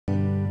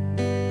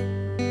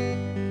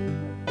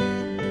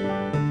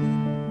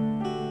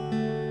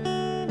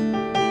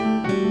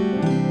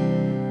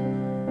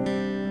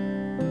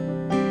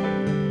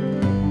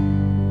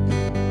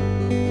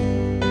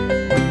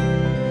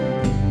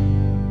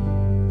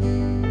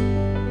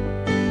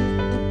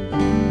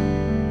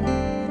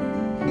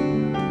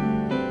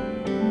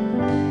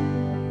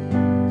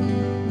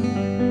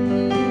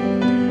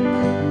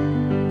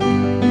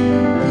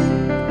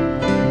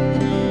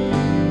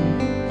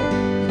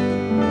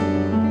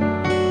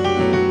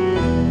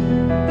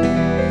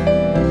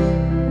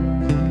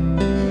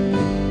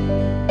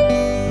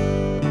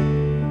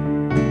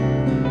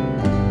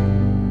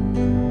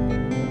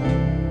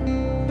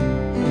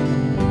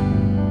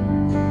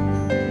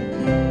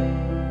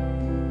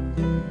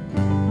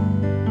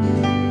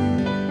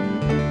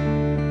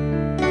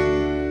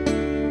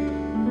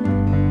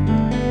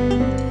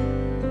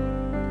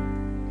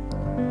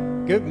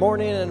Good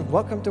morning and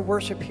welcome to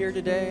worship here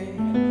today.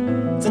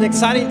 It's an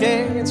exciting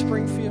day in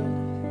Springfield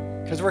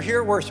because we're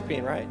here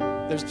worshiping, right?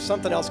 There's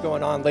something else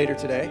going on later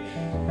today.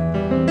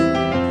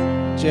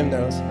 Jim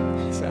knows.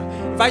 So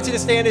I invite you to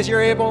stand as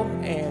you're able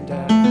and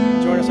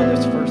join us on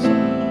this first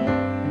song.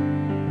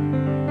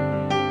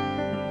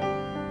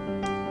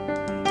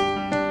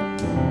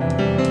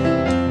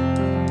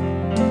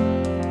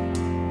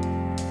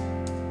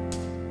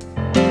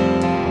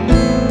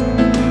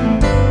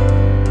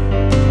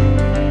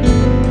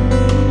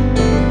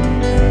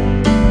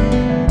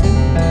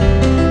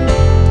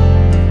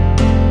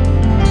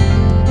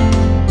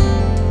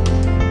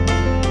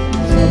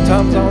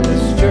 Sometimes on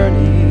this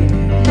journey,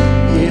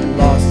 get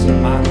lost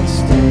in my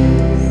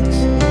mistakes.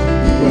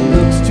 What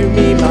looks to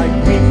me like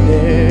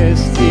weakness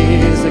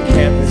is a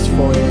canvas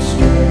for your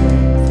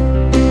strength.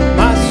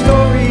 My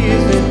story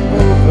isn't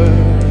over,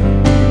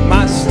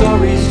 my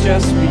story's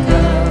just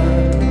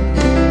begun.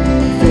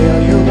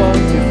 Failure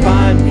won't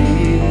define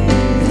me,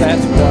 'cause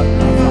that's what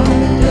I've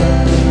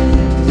done.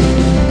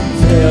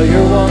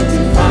 Failure won't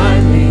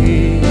define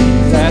me,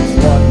 'cause that's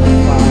what I've done.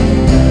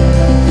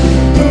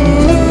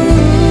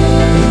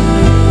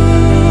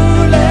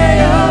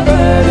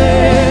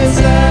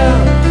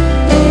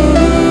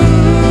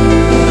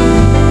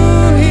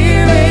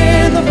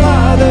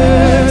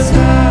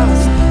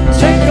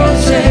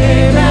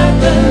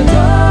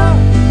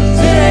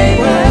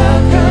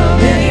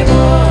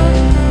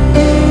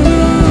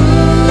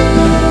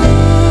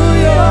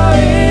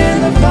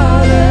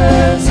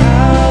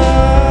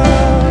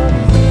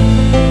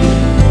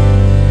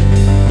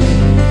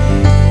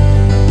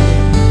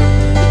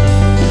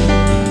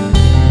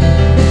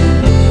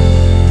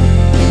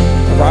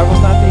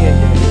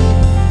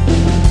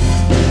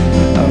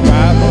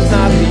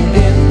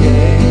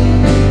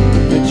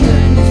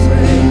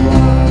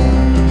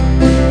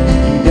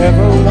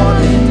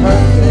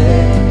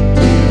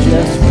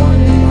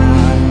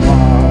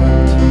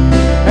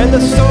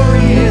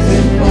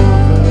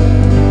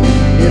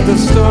 The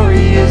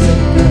story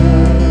isn't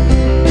good.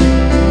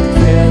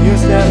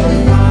 Failure's never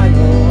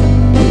final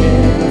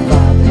when the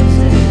Father's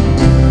in.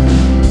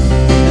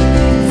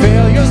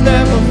 Failure's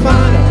never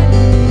final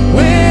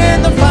when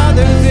the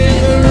Father's in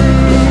the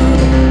room.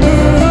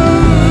 Ooh,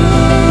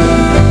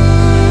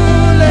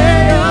 lay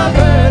your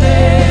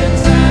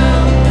burdens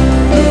down.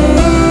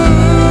 Ooh,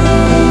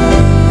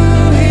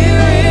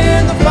 here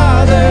in the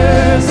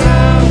Father's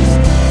house.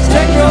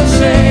 Take your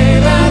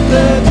shame at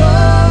the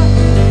door.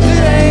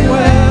 It ain't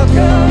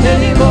welcome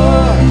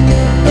anymore.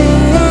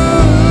 Ooh,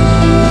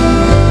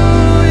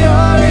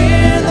 you're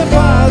in the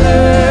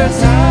Father's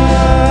house.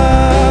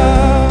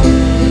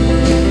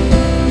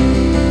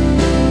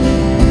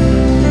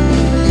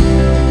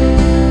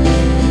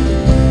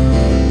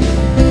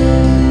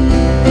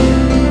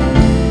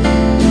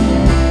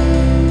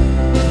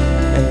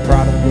 And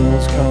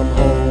prodigals come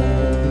home,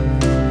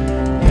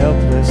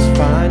 helpless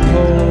find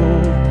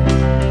hope.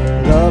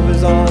 Love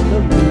is on the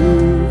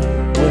move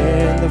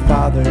when the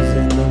Father's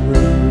in the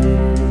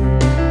room.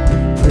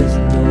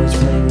 Prison doors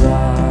fling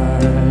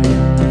wide,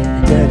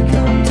 dead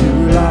come to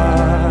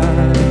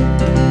life.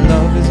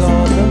 Love is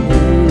on the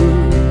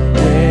move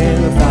when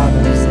the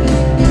Father's in.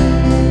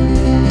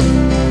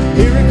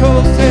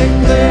 Miracles take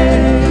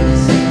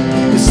place,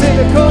 the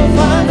cynical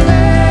find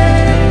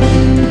faith.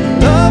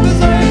 Love is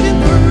raging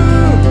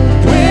through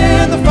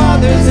when the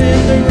Father's in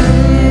the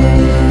room.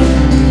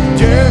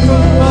 Jericho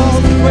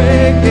walls are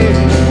quaking,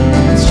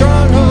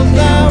 strongholds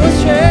now are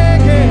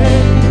shaking.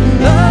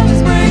 Love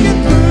is breaking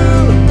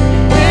through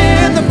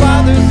when the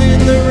Father's in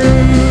the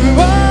room.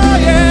 Oh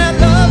yeah,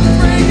 love is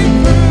breaking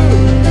through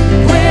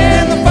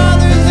when the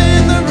Father's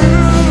in the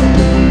room.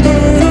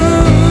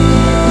 Ooh,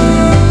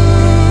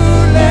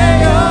 lay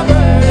your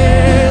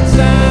burdens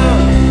down.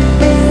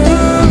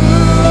 Ooh,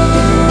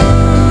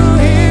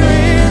 here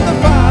in the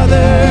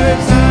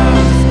Father's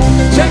house.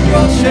 Check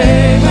your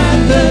shame at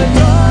the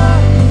door,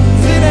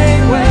 'cause it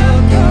ain't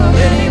welcome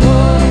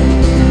anymore.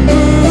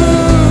 Ooh,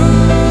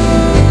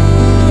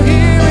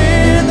 here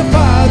in the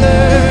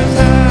Father's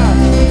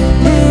house.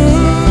 Ooh,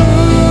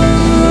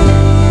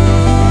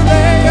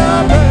 lay your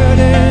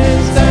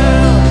burdens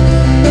down.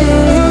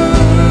 Ooh,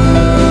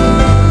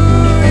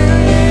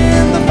 here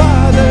in the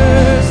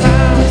Father's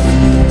house.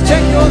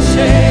 Check your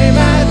shame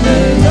at the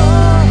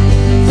door,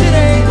 'cause it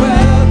ain't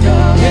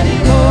welcome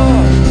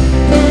anymore.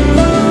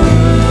 Ooh,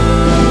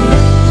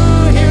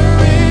 here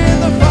in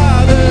the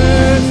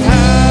Father's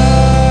house.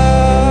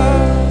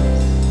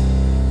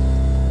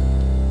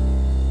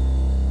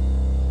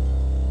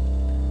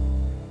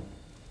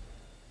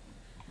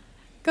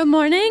 Good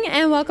morning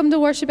and welcome to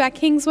worship at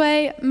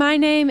Kingsway. My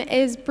name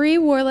is Bree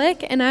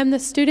Warlick and I'm the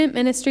student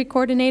ministry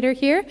coordinator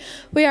here.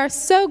 We are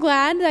so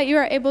glad that you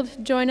are able to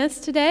join us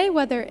today,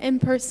 whether in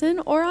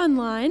person or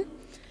online.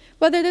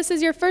 Whether this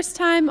is your first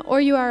time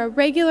or you are a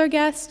regular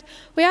guest,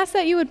 we ask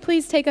that you would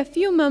please take a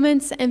few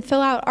moments and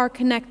fill out our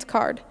Connect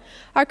card.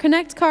 Our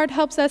Connect card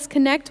helps us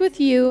connect with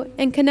you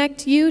and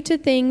connect you to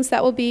things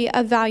that will be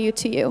of value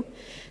to you.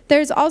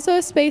 There's also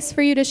a space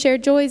for you to share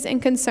joys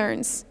and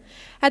concerns.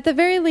 At the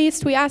very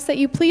least, we ask that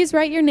you please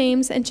write your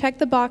names and check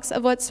the box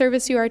of what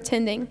service you are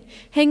attending.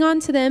 Hang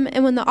on to them,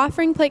 and when the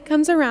offering plate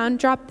comes around,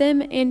 drop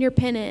them and your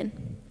pin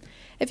in.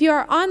 If you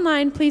are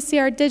online, please see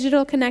our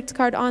digital Connect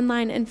card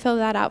online and fill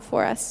that out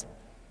for us.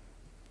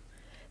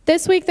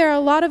 This week, there are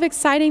a lot of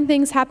exciting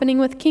things happening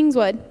with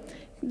Kingswood.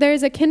 There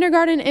is a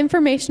kindergarten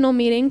informational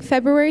meeting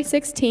February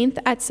 16th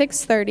at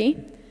 6:30.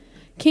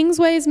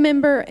 Kingsway's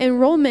member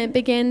enrollment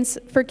begins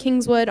for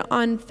Kingswood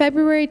on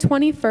February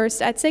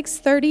 21st at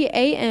 6:30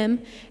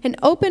 a.m., and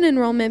open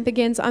enrollment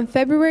begins on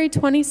February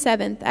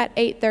 27th at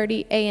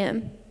 8:30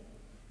 a.m.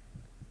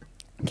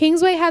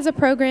 Kingsway has a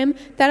program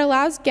that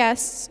allows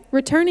guests,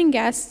 returning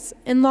guests,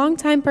 and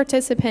longtime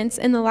participants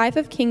in the life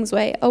of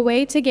Kingsway a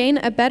way to gain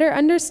a better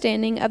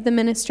understanding of the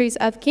ministries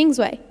of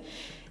Kingsway.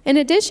 In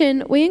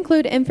addition, we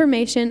include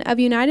information of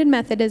United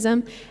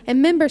Methodism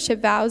and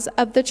membership vows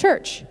of the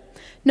church.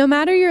 No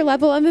matter your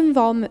level of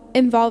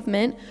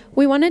involvement,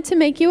 we wanted to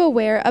make you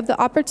aware of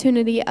the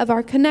opportunity of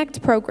our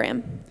Connect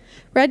program.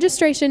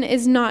 Registration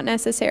is not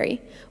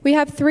necessary. We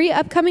have 3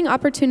 upcoming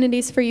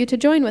opportunities for you to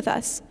join with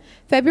us.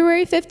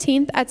 February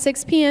 15th at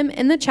 6 p.m.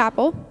 in the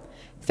chapel,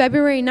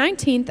 February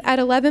 19th at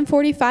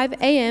 11:45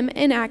 a.m.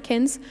 in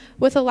Atkins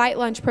with a light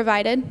lunch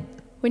provided.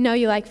 We know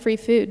you like free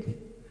food.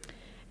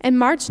 And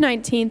March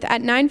 19th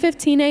at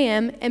 9:15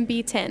 a.m. in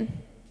B10.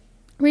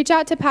 Reach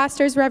out to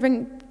pastors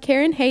Reverend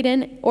Karen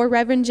Hayden or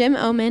Reverend Jim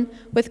Oman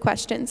with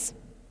questions.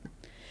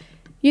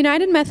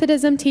 United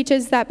Methodism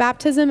teaches that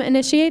baptism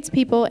initiates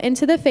people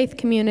into the faith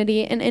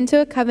community and into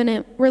a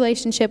covenant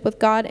relationship with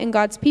God and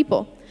God's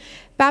people.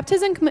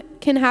 Baptism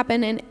can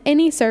happen in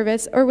any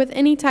service or with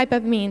any type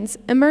of means: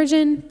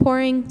 immersion,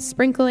 pouring,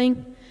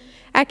 sprinkling.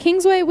 At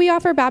Kingsway, we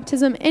offer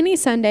baptism any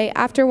Sunday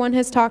after one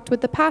has talked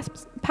with the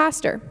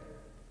pastor.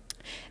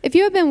 If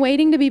you have been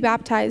waiting to be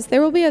baptized,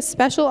 there will be a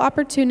special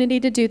opportunity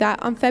to do that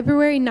on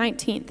February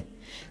 19th.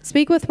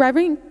 Speak with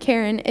Reverend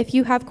Karen if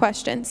you have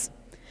questions.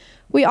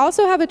 We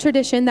also have a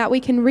tradition that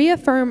we can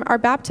reaffirm our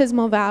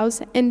baptismal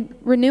vows and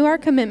renew our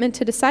commitment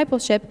to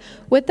discipleship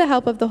with the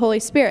help of the Holy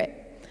Spirit.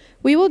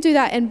 We will do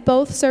that in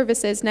both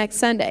services next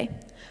Sunday.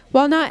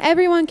 While not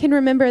everyone can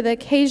remember the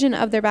occasion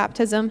of their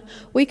baptism,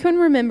 we can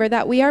remember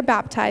that we are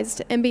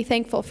baptized and be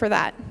thankful for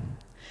that.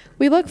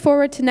 We look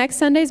forward to next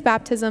Sunday's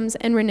baptisms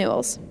and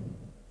renewals.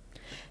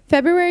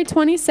 February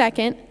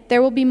 22nd,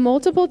 there will be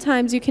multiple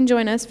times you can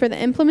join us for the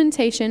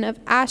implementation of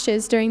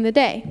ashes during the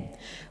day.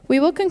 We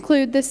will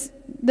conclude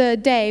the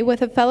day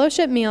with a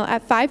fellowship meal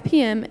at 5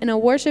 p.m. and a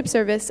worship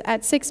service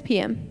at 6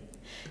 p.m.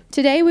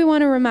 Today, we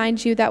want to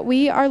remind you that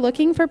we are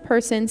looking for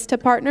persons to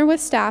partner with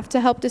staff to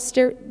help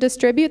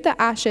distribute the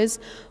ashes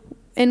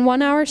in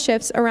 1-hour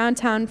shifts around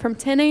town from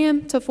 10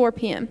 a.m. to 4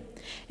 p.m.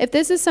 If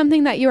this is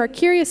something that you are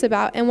curious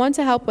about and want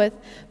to help with,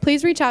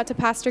 please reach out to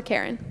Pastor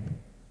Karen.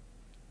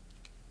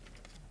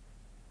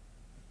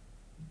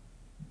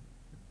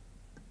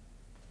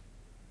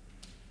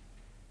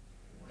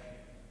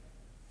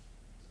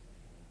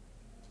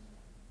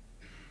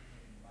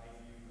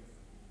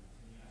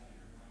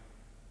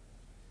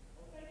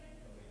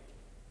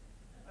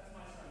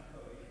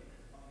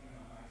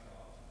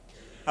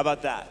 How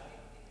about that?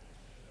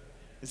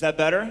 Is that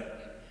better?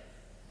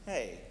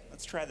 Hey,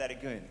 let's try that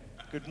again.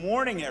 Good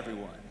morning,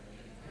 everyone.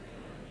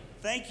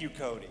 Thank you,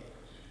 Cody.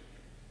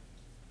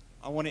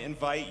 I want to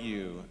invite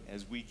you,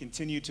 as we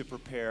continue to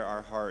prepare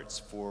our hearts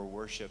for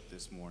worship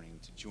this morning,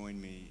 to join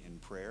me in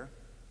prayer.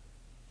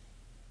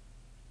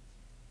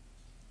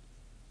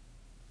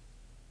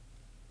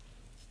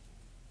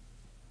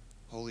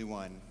 Holy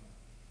One,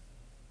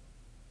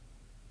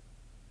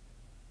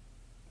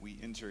 we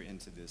enter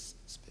into this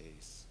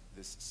space,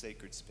 this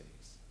sacred space,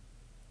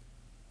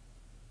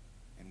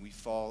 and we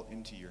fall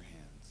into your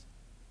hands.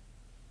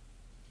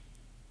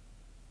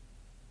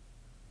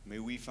 May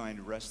we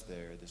find rest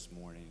there this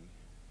morning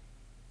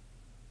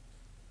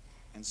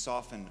and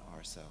soften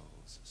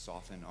ourselves,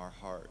 soften our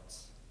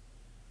hearts,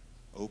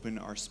 open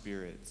our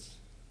spirits,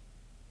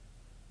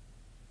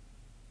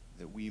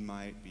 that we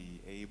might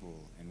be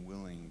able and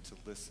willing to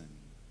listen,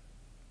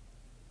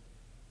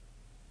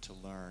 to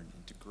learn,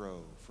 and to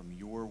grow from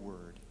your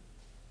word,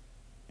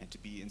 and to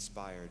be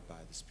inspired by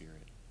the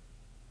Spirit.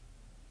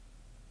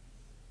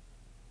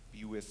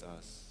 Be with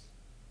us.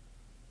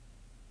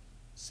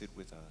 Sit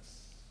with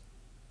us.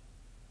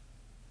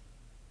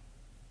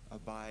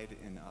 Abide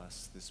in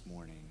us this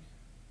morning,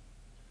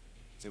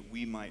 that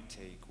we might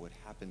take what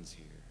happens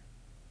here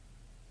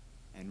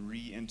and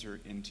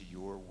re-enter into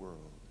your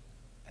world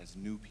as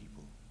new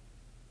people.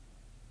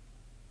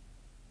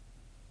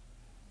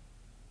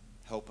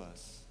 Help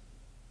us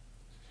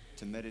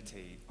to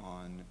meditate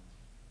on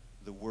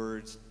the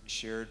words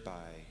shared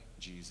by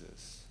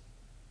Jesus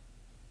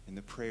in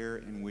the prayer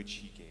in which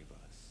he gave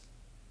us.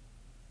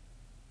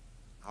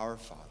 Our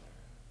Father,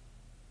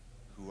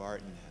 who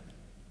art in heaven,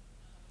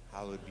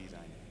 hallowed be thy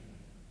name.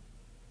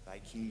 Thy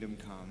kingdom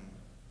come,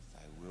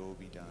 thy will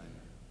be done,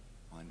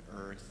 on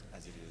earth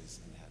as it is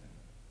in heaven.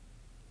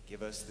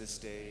 Give us this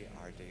day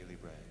our daily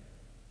bread,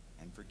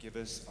 and forgive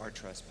us our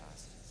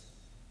trespasses,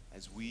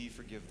 as we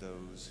forgive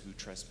those who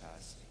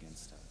trespass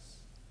against us.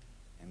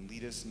 And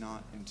lead us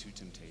not into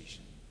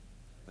temptation,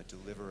 but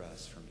deliver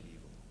us from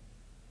evil.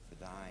 For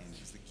thine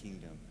is the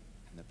kingdom,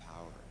 and the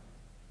power,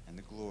 and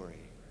the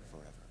glory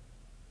forever.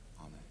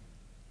 Amen.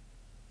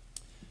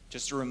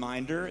 Just a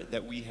reminder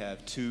that we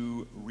have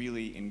 2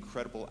 really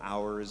incredible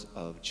hours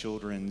of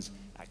children's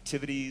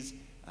activities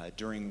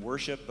during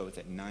worship, both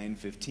at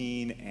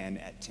 9:15 and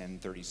at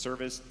 10:30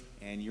 service.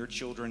 And your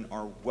children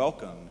are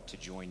welcome to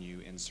join you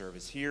in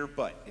service here.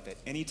 But if at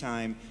any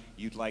time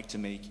you'd like to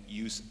make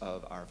use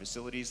of our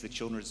facilities, the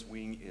children's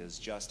wing is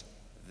just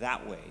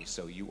that way.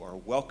 So you are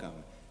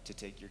welcome to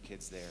take your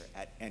kids there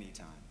at any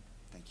time.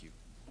 Thank you.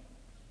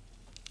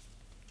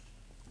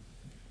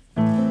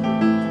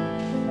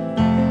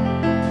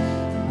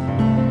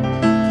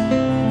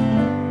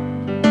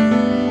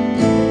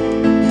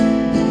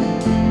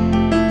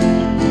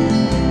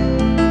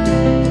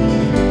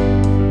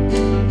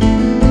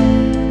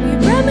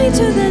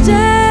 To the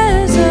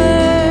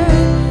desert,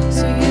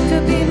 so you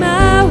could be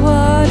my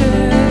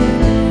water.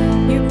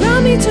 You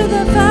brought me to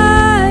the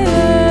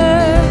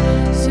fire,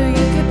 so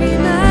you could be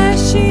my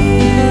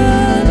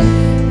shield.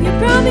 You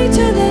brought me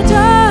to the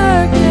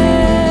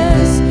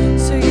darkness,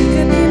 so you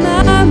could be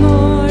my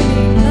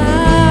morning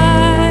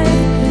light.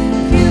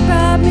 You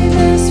brought me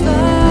this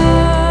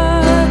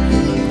far,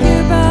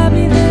 you brought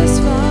me this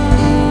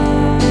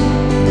far.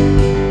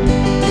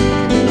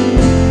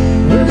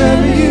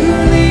 Wherever you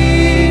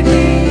lead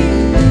me,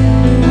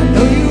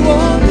 you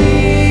won't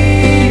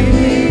leave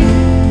me.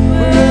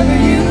 Wherever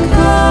you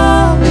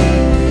call me,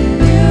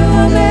 you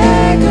will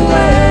make a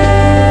way.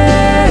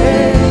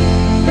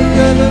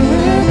 Wherever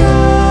we're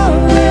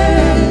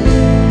going,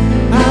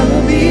 I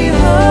will be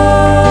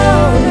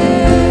holding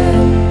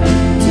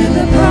to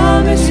the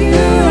promise you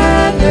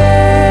have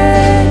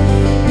made.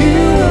 You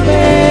will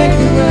make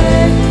a way.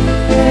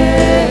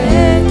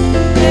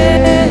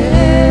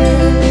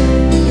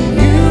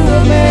 You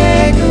will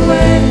make a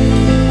way.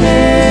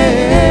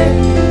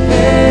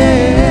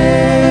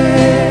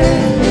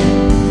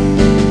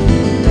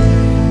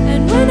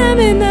 And when I'm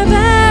in the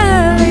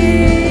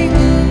valley,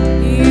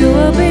 you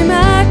will be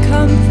my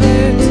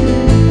comfort.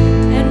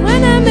 And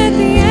when I'm at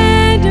the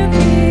end of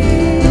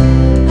me,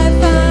 I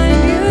find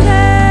you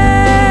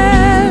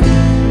there.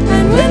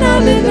 And when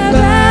I'm in the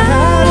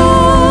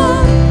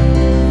battle,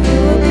 you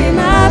will be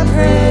my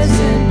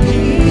present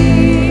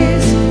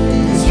peace.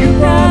 'Cause you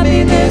brought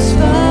me this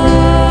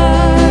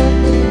far.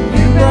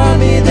 You brought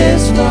me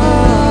this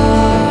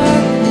far.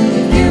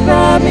 You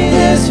brought me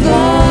this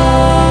far.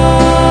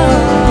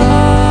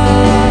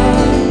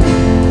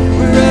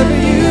 Wherever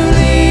you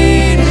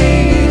lead me,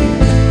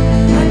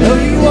 I know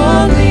you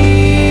won't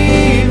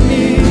leave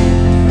me.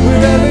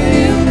 Wherever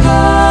you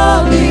call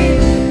me,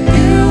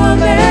 you will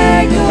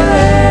make a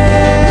way.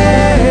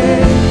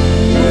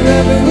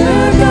 Wherever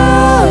we're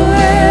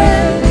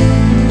going,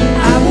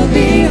 I will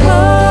be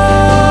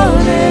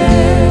holding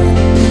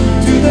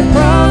to the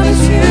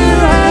promise you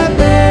have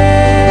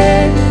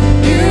made.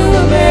 You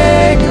will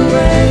make a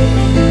way.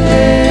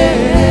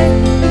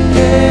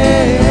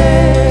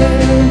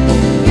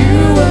 You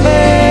will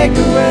make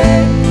a way.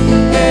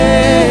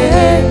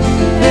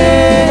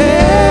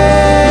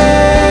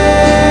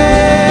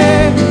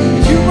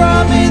 You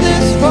brought me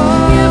this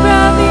far. You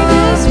brought me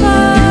this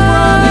far. You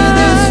brought me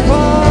this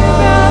far. You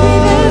brought me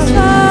this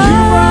far. You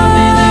brought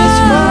me this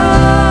far.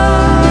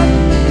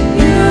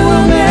 You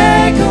will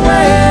make a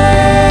way.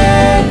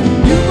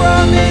 You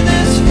brought me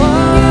this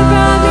far. You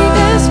brought me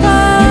this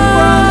far. You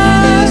brought me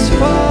this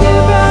far. You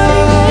brought me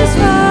this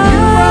far.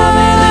 You brought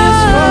me this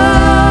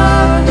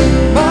far.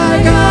 My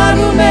God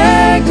will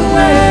make a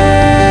way.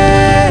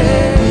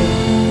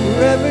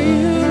 Wherever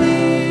you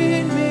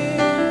lead me,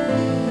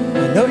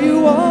 I know you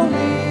won't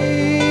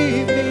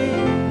leave me.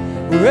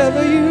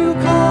 Wherever you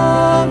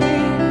call me,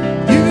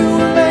 you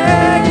will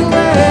make a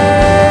way.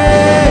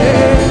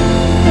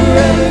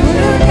 Wherever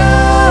we're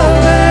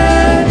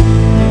going,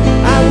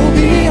 I will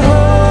be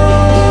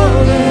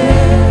holding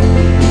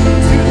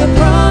to the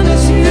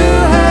promise you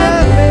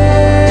have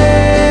made.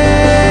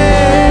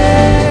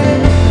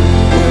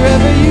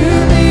 Wherever you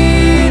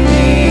lead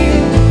me,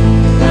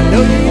 I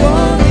know you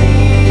won't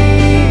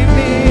leave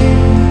me.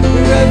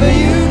 Wherever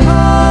you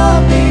call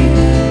me,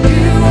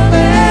 you will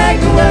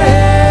make a way.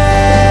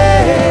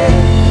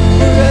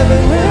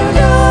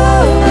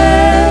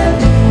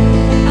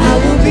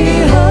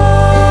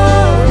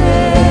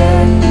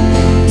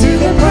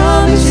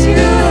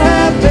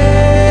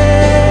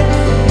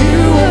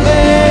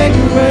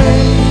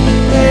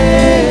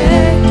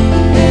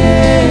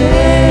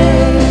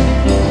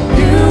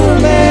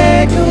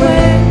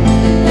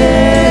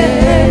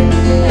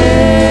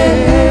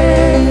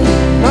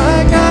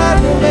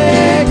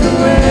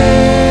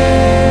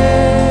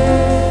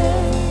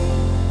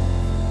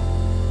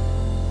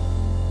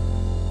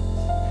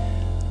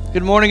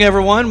 Good morning,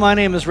 everyone. My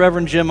name is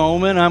Reverend Jim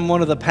Oman. I'm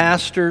one of the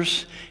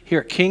pastors here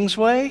at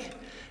Kingsway,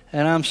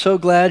 and I'm so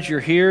glad you're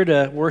here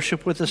to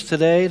worship with us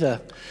today,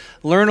 to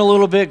learn a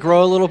little bit,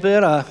 grow a little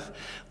bit. I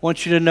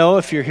want you to know,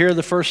 if you're here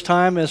the first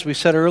time, as we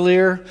said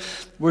earlier,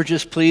 we're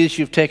just pleased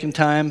you've taken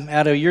time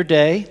out of your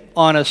day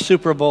on a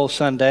Super Bowl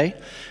Sunday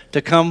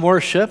to come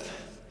worship.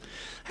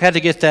 I had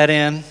to get that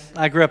in.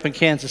 I grew up in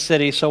Kansas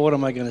City, so what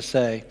am I going to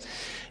say?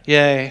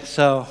 Yay.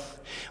 So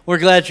we're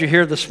glad you're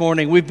here this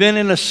morning. We've been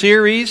in a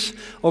series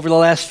over the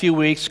last few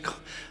weeks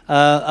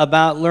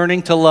about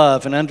learning to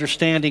love and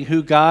understanding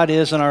who God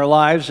is in our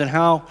lives and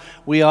how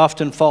we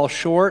often fall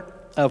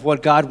short of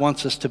what God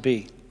wants us to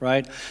be,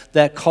 right?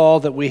 That call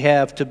that we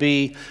have to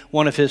be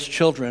one of His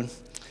children.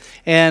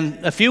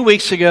 And a few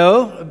weeks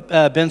ago,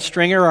 Ben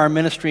Stringer, our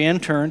ministry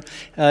intern,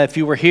 if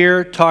you were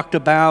here, talked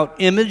about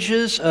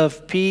images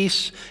of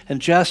peace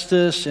and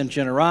justice and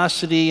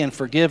generosity and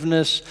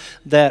forgiveness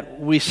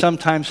that we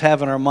sometimes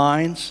have in our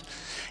minds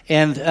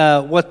and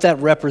what that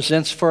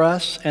represents for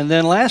us. And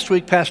then last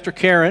week, Pastor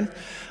Karen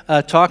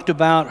talked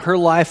about her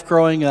life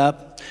growing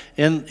up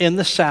in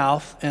the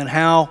South and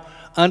how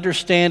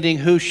understanding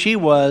who she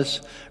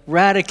was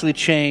radically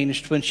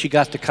changed when she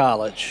got to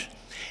college.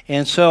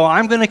 And so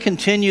I'm going to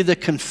continue the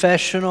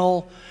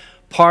confessional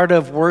part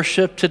of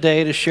worship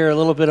today to share a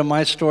little bit of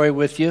my story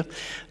with you.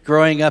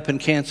 Growing up in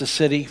Kansas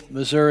City,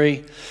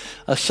 Missouri,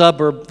 a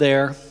suburb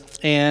there,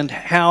 and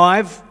how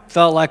I've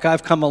felt like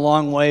I've come a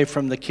long way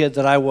from the kid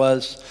that I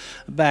was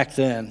back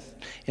then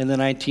in the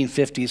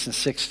 1950s and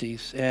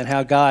 60s, and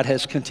how God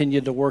has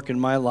continued to work in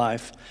my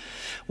life.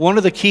 One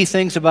of the key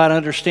things about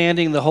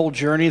understanding the whole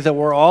journey that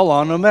we're all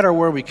on, no matter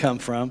where we come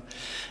from,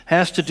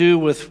 has to do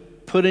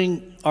with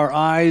putting our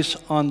eyes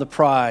on the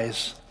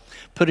prize,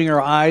 putting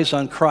our eyes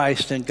on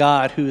Christ and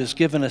God who has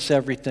given us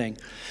everything.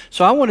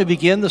 So I want to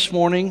begin this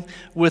morning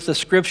with a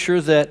scripture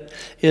that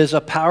is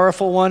a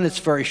powerful one. It's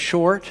very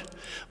short,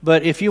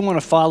 but if you want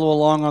to follow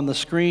along on the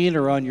screen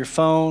or on your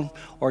phone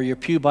or your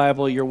pew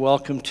Bible, you're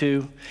welcome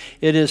to.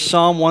 It is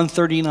Psalm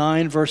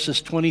 139,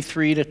 verses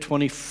 23 to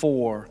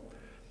 24.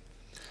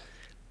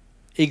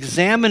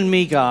 Examine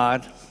me,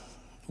 God,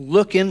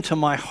 look into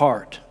my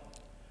heart.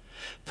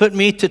 Put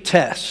me to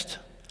test.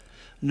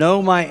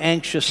 Know my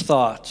anxious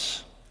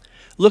thoughts.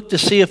 Look to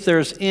see if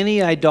there's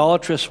any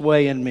idolatrous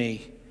way in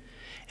me,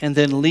 and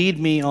then lead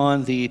me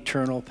on the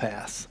eternal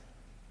path.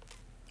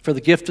 For the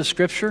gift of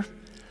Scripture,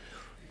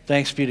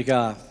 thanks be to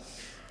God.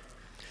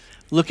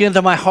 Look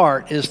into my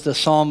heart is the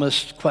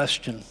psalmist's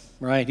question,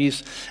 right?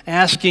 He's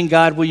asking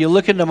God, will you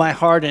look into my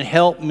heart and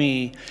help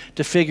me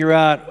to figure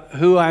out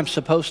who I'm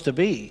supposed to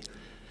be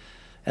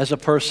as a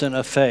person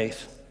of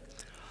faith?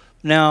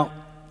 Now,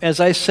 as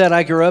I said,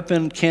 I grew up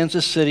in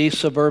Kansas City,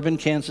 suburban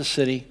Kansas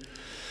City.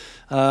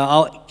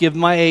 I'll give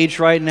my age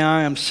right now.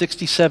 I'm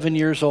 67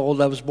 years old.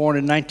 I was born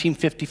in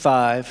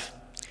 1955.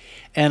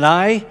 And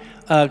I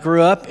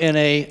grew up in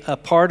a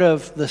part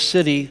of the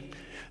city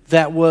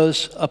that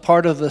was a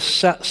part of the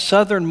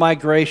southern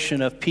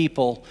migration of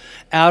people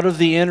out of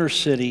the inner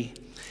city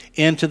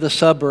into the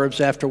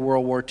suburbs after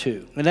World War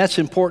II. And that's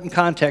important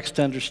context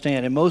to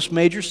understand. In most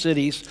major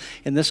cities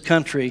in this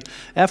country,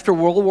 after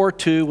World War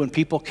II, when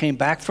people came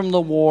back from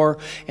the war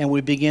and we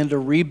began to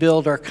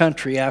rebuild our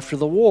country after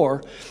the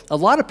war, a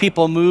lot of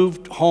people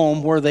moved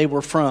home where they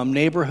were from,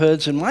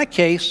 neighborhoods, in my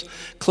case,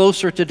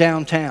 closer to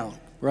downtown,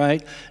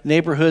 right?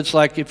 Neighborhoods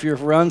like, if you're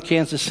around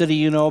Kansas City,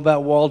 you know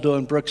about Waldo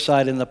and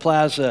Brookside and the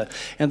Plaza,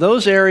 and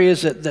those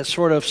areas that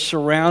sort of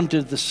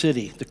surrounded the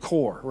city, the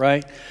core,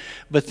 right?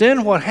 But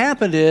then what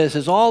happened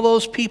is all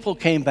those people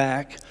came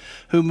back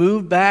who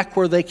moved back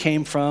where they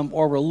came from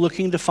or were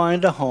looking to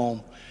find a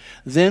home.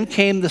 Then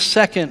came the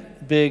second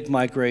big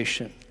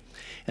migration,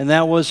 and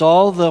that was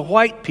all the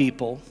white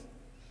people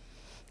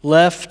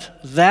left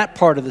that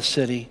part of the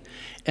city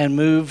and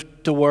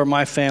moved to where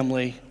my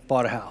family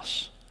bought a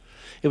house.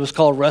 It was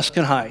called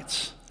Ruskin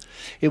Heights.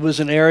 It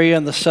was an area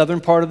in the southern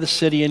part of the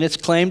city, and its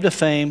claim to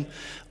fame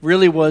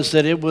really was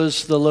that it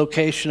was the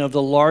location of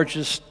the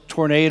largest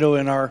tornado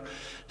in our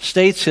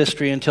state's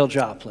history until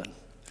Joplin.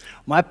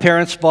 My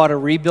parents bought a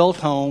rebuilt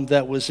home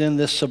that was in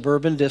this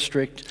suburban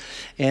district,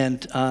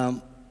 and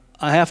I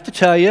have to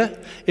tell you,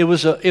 it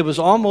was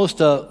almost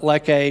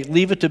like a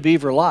Leave It to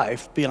Beaver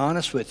life, be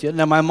honest with you.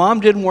 Now, my mom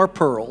didn't wear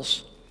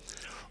pearls,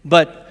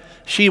 but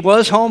she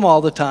was home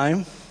all the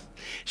time.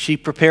 She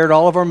prepared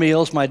all of our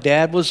meals. My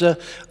dad was an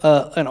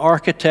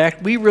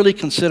architect. We really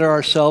consider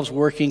ourselves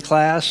working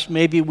class.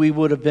 Maybe we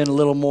would have been a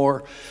little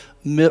more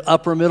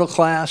upper middle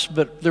class,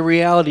 but the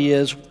reality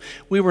is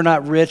we were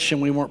not rich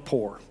and we weren't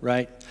poor,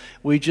 right?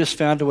 We just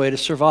found a way to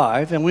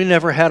survive, and we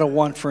never had a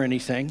want for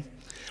anything.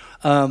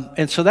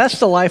 And so that's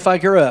the life I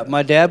grew up.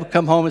 My dad would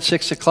come home at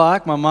 6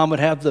 o'clock. My mom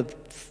would have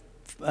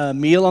the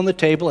meal on the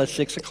table at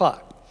 6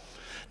 o'clock.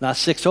 Not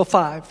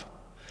 6:05,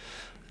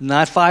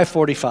 not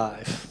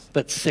 5:45,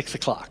 but 6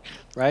 o'clock,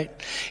 right?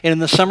 And in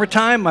the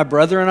summertime, my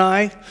brother and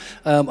I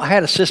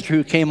had a sister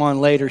who came on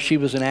later. She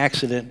was an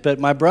accident. But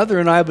my brother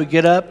and I would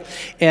get up,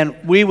 and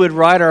we would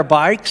ride our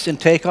bikes and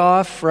take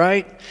off,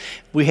 right?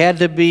 We had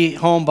to be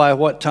home by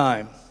what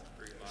time?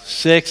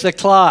 6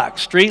 o'clock,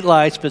 street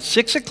lights, but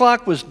 6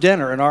 o'clock was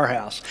dinner in our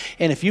house.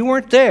 And if you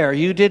weren't there,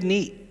 you didn't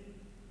eat.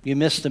 You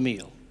missed the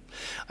meal.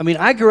 I mean,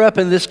 I grew up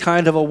in this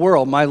kind of a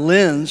world. My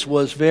lens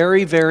was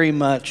very, very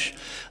much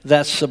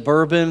that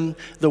suburban,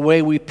 the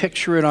way we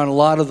picture it on a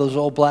lot of those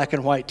old black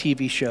and white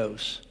TV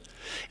shows.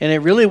 And it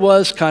really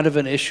was kind of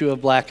an issue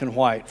of black and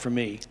white for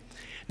me.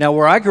 Now,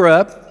 where I grew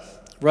up,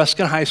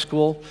 Ruskin High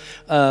School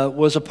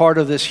was a part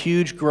of this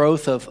huge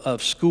growth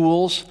of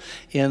schools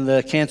in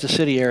the Kansas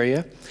City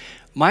area.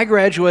 My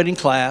graduating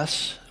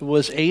class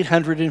was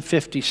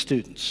 850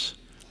 students.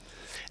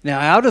 Now,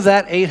 out of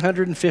that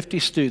 850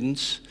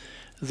 students,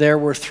 there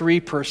were 3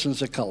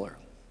 persons of color.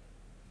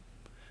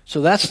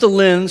 So that's the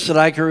lens that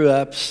I grew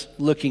up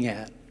looking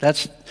at.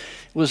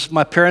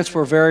 My parents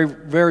were very,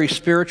 very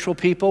spiritual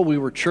people. We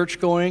were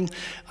church going.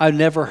 I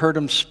never heard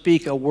them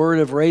speak a word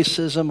of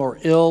racism or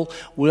ill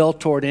will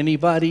toward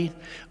anybody,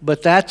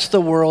 but that's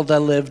the world I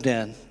lived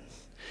in.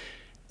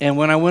 And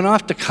when I went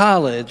off to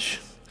college,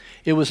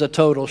 it was a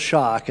total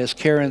shock, as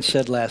Karen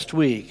said last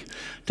week,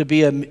 to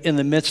be in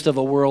the midst of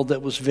a world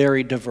that was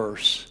very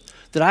diverse,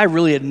 that I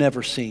really had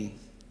never seen.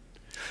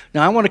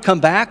 Now, I want to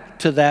come back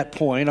to that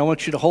point. I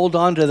want you to hold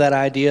on to that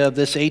idea of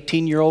this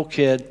 18-year-old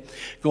kid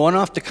going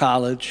off to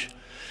college,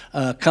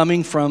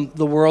 coming from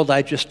the world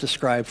I just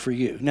described for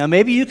you. Now,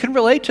 maybe you can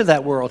relate to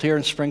that world here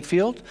in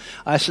Springfield.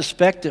 I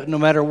suspect that no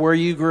matter where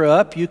you grew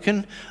up, you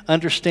can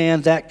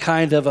understand that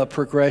kind of a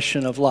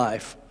progression of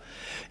life.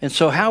 And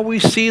so how we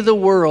see the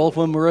world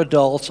when we're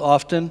adults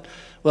often,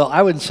 well,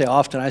 I wouldn't say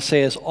often, I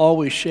say is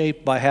always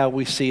shaped by how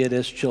we see it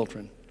as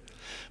children.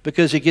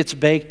 Because it gets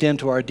baked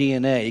into our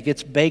DNA. It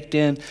gets baked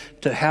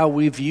into how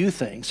we view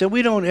things. And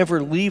we don't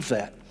ever leave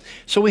that.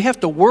 So we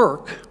have to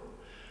work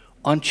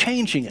on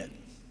changing it.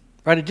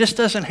 Right? It just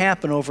doesn't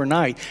happen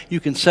overnight. You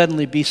can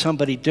suddenly be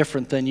somebody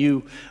different than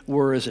you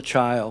were as a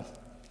child.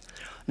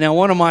 Now,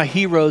 one of my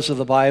heroes of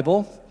the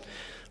Bible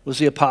was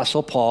the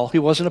Apostle Paul. He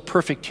wasn't a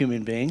perfect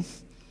human being.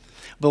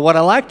 But what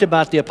I liked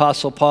about the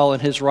Apostle Paul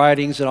and his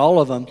writings and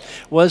all of them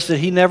was that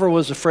he never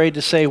was afraid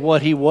to say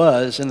what he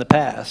was in the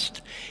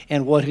past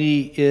and what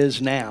he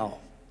is now,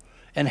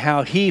 and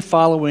how he,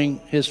 following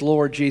his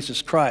Lord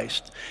Jesus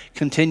Christ,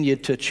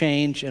 continued to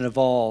change and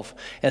evolve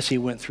as he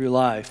went through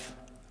life.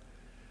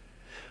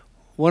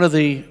 One of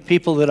the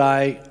people that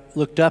I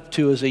looked up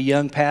to as a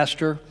young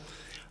pastor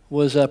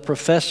was a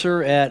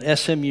professor at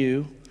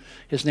SMU.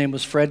 His name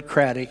was Fred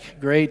Craddock,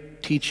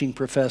 great teaching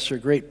professor,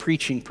 great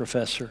preaching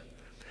professor.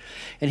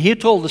 And he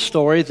told a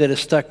story that has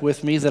stuck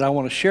with me that I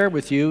want to share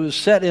with you. It was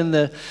set in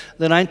the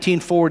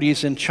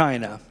 1940s in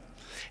China.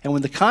 And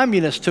when the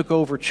communists took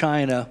over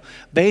China,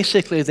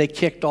 basically they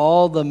kicked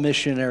all the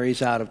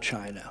missionaries out of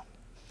China.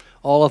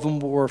 All of them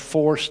were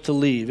forced to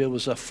leave. It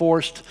was a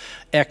forced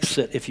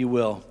exit, if you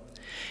will.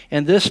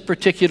 And this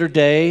particular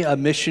day, a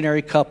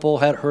missionary couple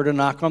had heard a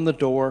knock on the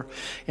door,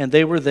 and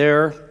they were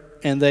there,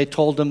 and they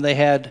told them they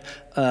had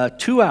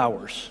 2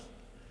 hours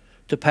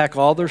to pack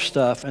all their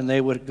stuff, and they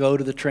would go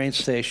to the train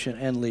station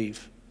and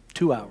leave.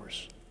 2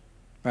 hours,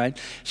 right?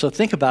 So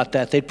think about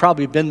that. They'd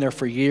probably been there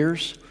for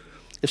years.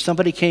 If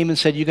somebody came and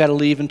said, you got to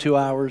leave in 2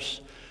 hours,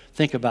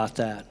 think about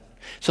that.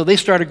 So they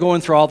started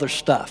going through all their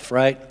stuff,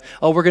 right?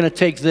 Oh, we're going to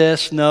take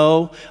this.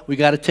 No, we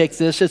got to take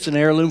this. It's an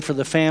heirloom for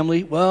the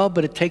family. Well,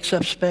 but it takes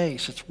up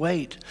space. It's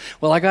weight.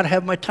 Well, I got to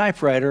have my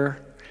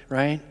typewriter,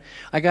 right?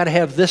 I got to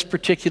have this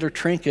particular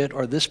trinket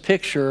or this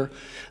picture.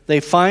 They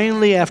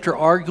finally, after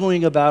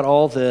arguing about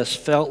all this,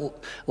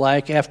 felt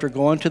like after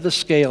going to the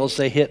scales,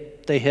 they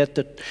hit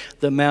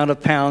the amount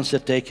of pounds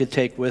that they could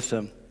take with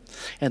them.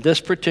 And this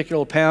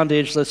particular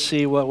poundage, let's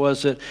see, what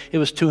was it? It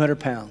was 200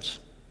 pounds.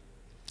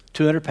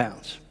 200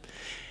 pounds.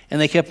 And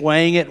they kept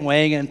weighing it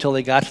until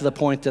they got to the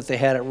point that they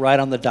had it right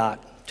on the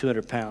dot,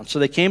 200 pounds. So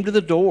they came to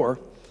the door,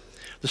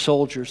 the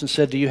soldiers, and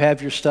said, do you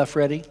have your stuff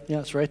ready?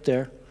 Yeah, it's right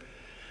there.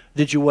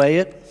 Did you weigh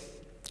it?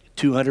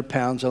 200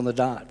 pounds on the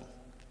dot.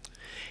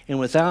 And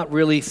without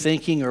really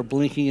thinking or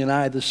blinking an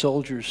eye, the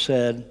soldiers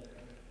said,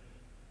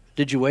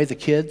 did you weigh the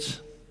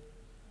kids?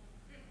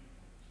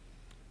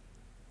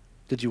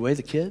 Did you weigh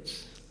the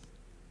kids?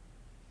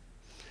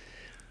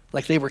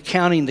 Like they were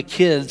counting the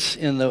kids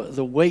in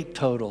the weight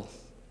total.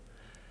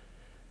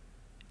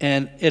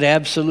 And it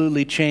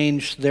absolutely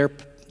changed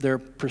their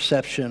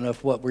perception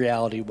of what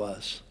reality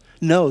was.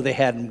 No, they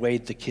hadn't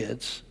weighed the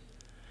kids.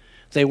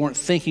 They weren't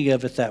thinking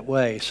of it that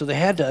way. So they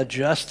had to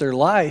adjust their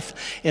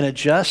life and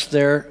adjust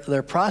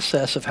their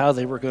process of how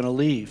they were going to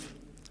leave.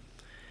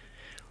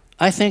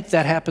 I think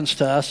that happens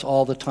to us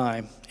all the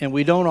time, and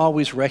we don't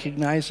always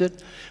recognize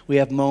it. We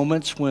have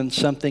moments when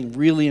something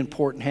really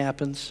important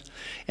happens,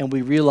 and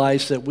we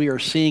realize that we are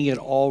seeing it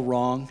all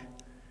wrong.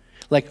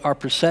 Like our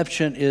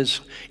perception is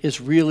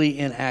really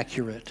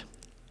inaccurate.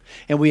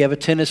 And we have a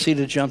tendency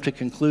to jump to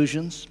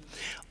conclusions.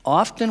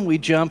 Often we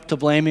jump to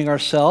blaming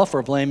ourselves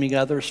or blaming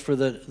others for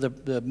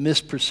the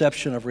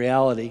misperception of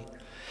reality.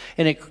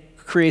 And it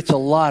creates a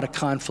lot of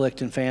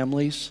conflict in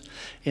families,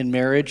 in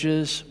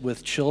marriages,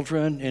 with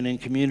children, and in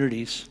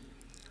communities.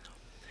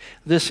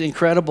 This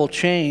incredible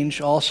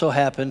change also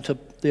happened to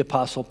the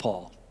Apostle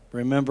Paul.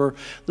 Remember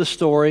the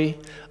story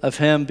of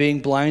him being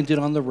blinded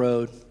on the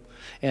road,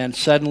 and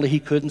suddenly he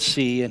couldn't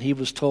see, and he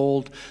was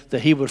told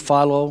that he would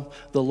follow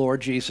the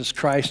Lord Jesus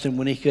Christ, and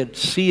when he could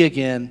see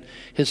again,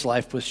 his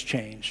life was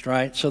changed,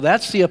 right? So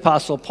that's the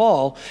Apostle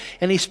Paul,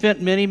 and he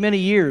spent many, many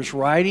years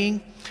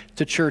writing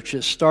to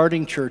churches,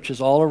 starting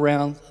churches all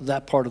around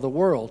that part of the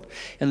world.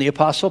 And the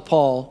Apostle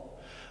Paul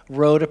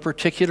wrote a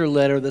particular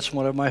letter that's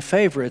one of my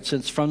favorites.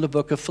 It's from the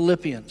book of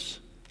Philippians.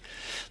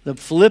 The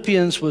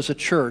Philippians was a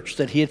church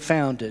that he had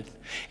founded,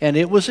 and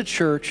it was a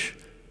church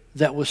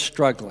that was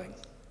struggling.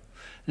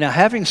 Now,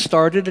 having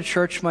started a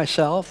church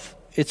myself,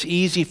 it's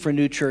easy for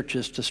new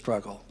churches to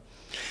struggle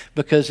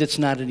because it's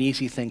not an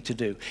easy thing to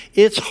do.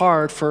 It's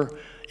hard for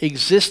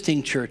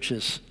existing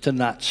churches to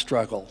not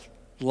struggle,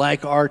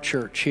 like our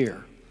church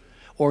here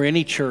or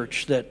any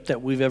church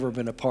that we've ever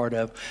been a part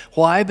of.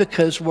 Why?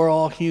 Because we're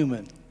all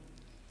human,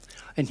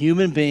 and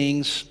human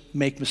beings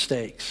make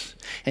mistakes.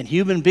 And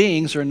human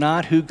beings are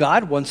not who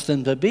God wants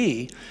them to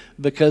be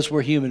because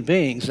we're human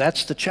beings.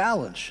 That's the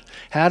challenge.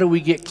 How do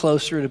we get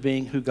closer to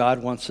being who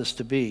God wants us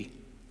to be?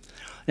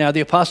 Now,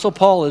 the Apostle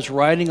Paul is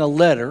writing a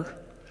letter.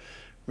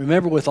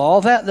 Remember, with all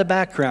that in the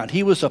background,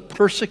 he was a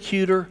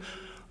persecutor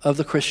of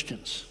the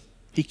Christians.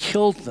 He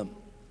killed them.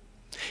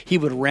 He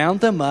would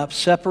round them up,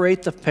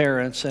 separate the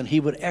parents, and he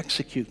would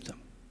execute them.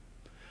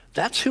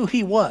 That's who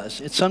he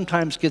was. It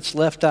sometimes gets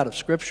left out of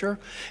Scripture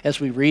as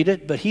we read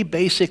it, but he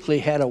basically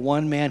had a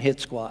one-man hit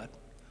squad.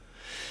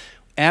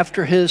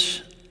 After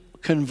his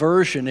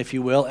conversion, if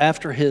you will,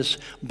 after his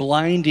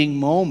blinding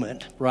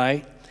moment,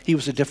 right, he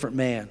was a different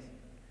man.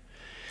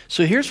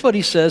 So here's what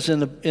he says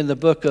in the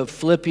book of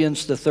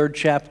Philippians, the 3rd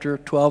chapter,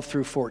 12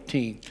 through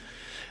 14.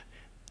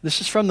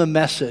 This is from the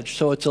Message,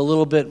 so it's a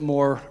little bit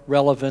more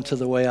relevant to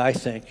the way I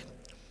think.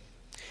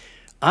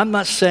 I'm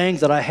not saying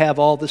that I have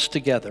all this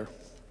together,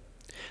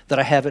 that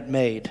I have it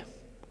made,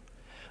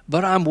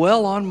 but I'm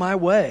well on my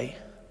way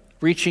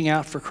reaching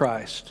out for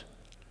Christ,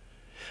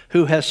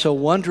 who has so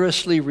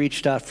wondrously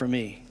reached out for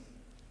me.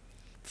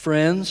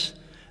 Friends,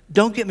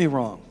 don't get me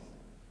wrong.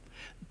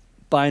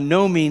 By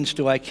no means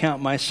do I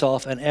count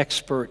myself an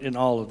expert in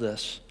all of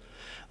this,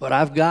 but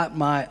I've got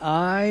my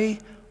eye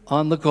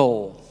on the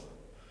goal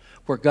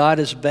where God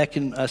is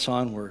beckoning us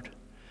onward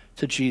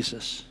to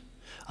Jesus.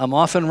 I'm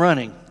off and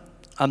running.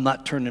 I'm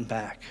not turning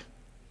back.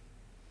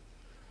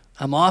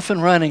 I'm off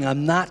and running.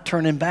 I'm not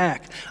turning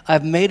back.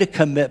 I've made a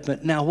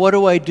commitment. Now, what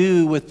do I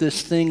do with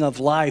this thing of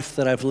life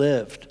that I've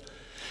lived?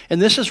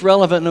 And this is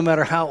relevant no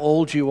matter how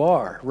old you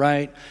are,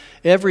 right?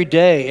 Every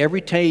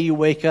day you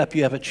wake up,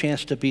 you have a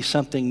chance to be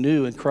something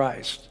new in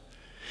Christ.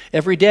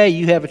 Every day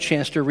you have a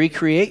chance to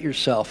recreate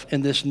yourself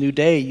in this new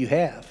day you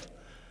have.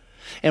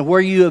 And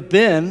where you have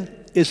been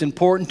is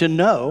important to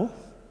know,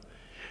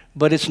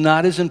 but it's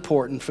not as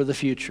important for the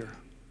future.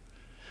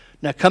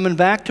 Now, coming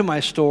back to my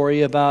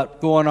story about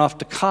going off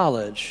to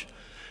college,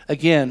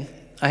 again,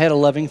 I had a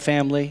loving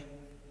family,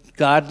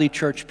 godly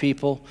church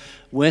people,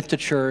 went to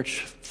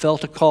church,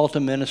 felt a call to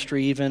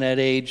ministry even at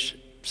age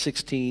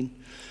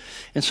 16.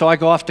 And so I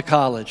go off to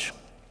college.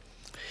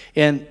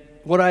 And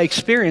what I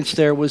experienced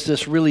there was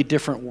this really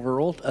different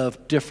world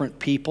of different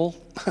people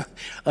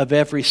of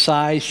every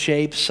size,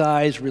 shape,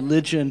 size,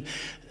 religion,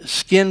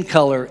 skin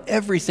color.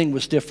 Everything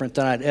was different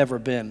than I'd ever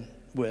been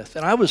with.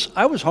 And I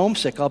was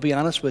homesick, I'll be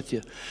honest with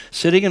you.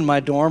 Sitting in my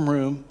dorm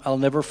room, I'll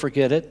never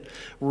forget it.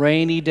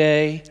 Rainy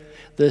day,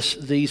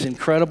 these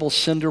incredible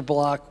cinder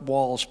block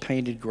walls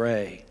painted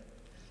gray.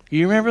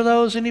 You remember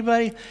those,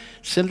 anybody?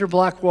 Cinder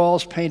block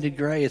walls painted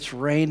gray. It's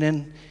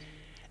raining.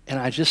 And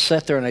I just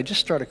sat there and I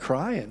just started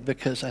crying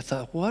because I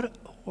thought,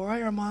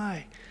 where am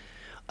I?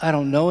 I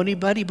don't know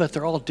anybody, but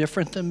they're all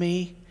different than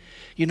me.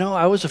 You know,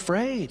 I was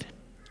afraid.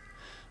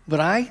 But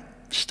I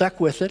stuck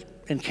with it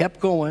and kept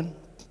going,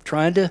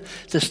 trying to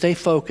stay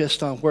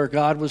focused on where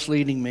God was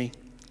leading me.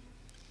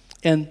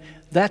 And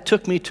that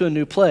took me to a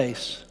new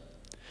place.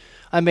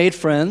 I made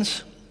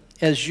friends.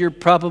 As you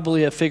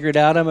probably have figured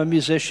out, I'm a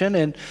musician,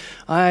 and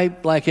I,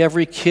 like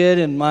every kid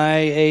in my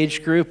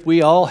age group,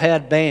 we all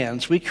had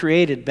bands. We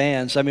created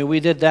bands. I mean, we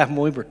did that when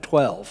we were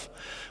 12,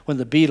 when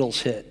the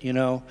Beatles hit, you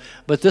know.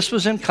 But this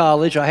was in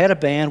college. I had a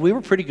band. We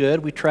were pretty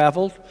good. We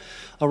traveled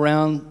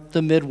around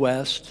the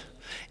Midwest.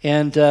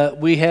 And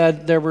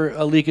there were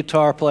a lead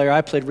guitar player. I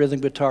played rhythm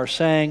guitar,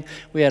 sang.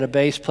 We had a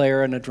bass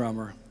player and a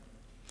drummer.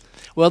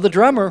 Well, the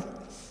drummer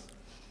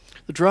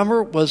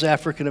was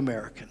African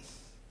American.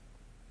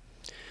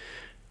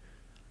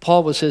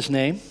 Paul was his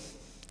name.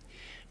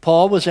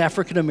 Paul was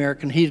African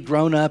American. He'd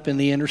grown up in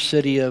the inner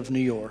city of New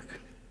York.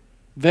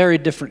 Very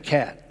different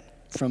cat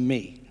from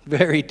me.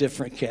 Very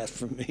different cat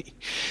from me.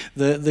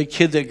 The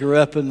kid that grew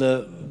up in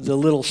the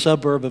little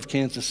suburb of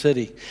Kansas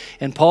City.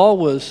 And Paul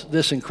was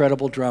this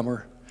incredible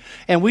drummer.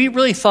 And we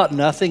really thought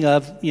nothing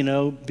of, you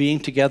know, being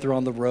together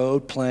on the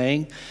road,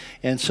 playing.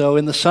 And so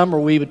in the summer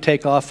we would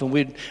take off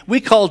and we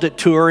called it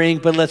touring,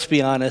 but let's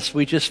be honest,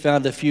 we just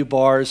found a few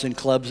bars and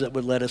clubs that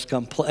would let us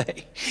come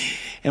play.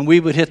 And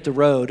we would hit the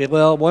road.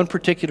 Well, one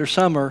particular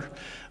summer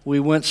we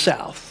went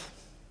south.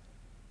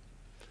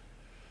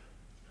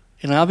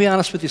 And I'll be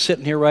honest with you,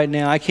 sitting here right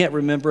now, I can't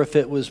remember if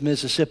it was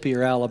Mississippi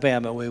or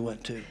Alabama we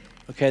went to.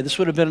 Okay, this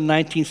would have been in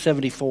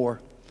 1974.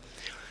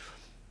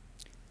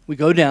 We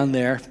go down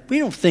there. We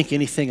don't think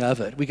anything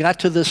of it. We got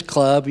to this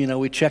club,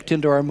 we checked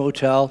into our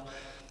motel.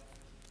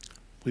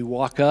 We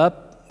walk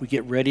up, we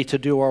get ready to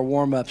do our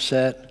warm-up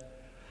set,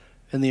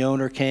 and the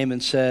owner came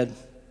and said,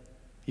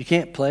 "You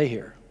can't play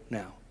here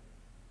now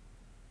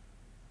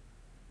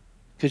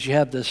because you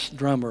have this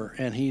drummer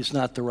and he's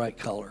not the right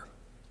color."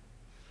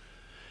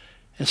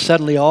 And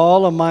suddenly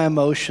all of my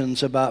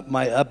emotions about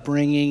my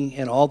upbringing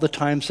and all the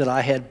times that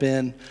I had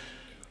been,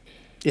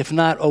 if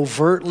not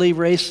overtly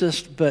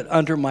racist, but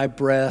under my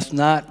breath,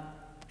 not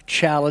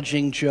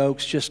challenging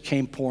jokes, just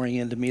came pouring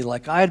into me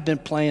like I had been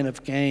playing a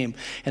game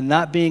and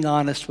not being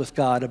honest with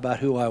God about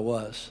who I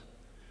was.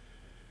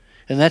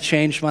 And that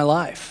changed my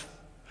life.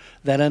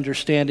 That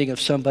understanding of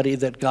somebody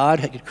that God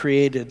had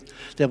created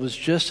that was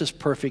just as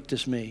perfect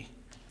as me.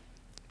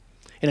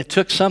 And it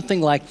took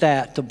something like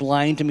that to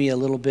blind me a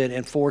little bit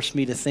and force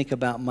me to think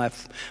about my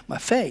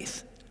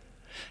faith.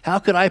 How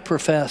could I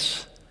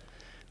profess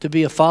to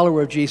be a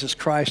follower of Jesus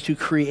Christ who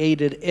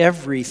created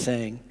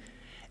everything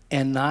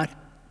and not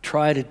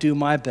try to do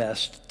my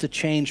best to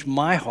change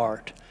my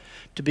heart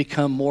to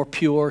become more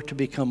pure, to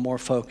become more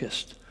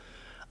focused?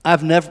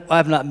 I've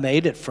not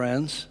made it,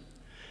 friends.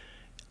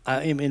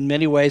 In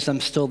many ways,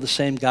 I'm still the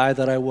same guy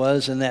that I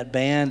was in that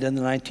band in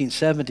the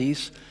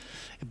 1970s,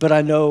 but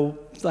I know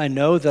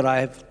that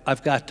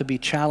I've got to be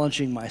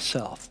challenging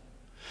myself.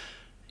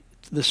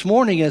 This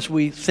morning, as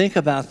we think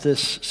about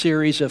this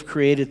series of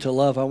Created to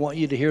Love, I want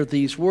you to hear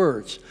these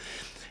words.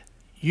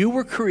 You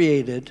were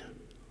created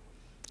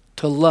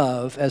to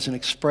love as an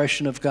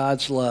expression of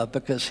God's love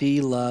because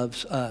He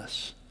loves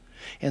us.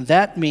 And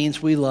that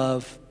means we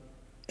love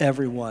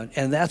everyone,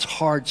 and that's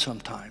hard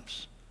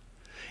sometimes.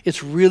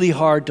 It's really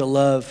hard to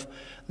love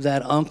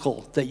that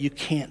uncle that you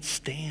can't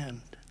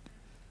stand,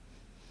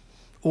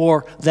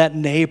 or that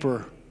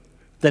neighbor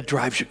that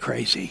drives you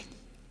crazy,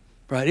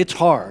 right? It's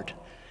hard.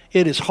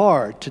 It is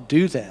hard to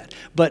do that,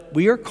 but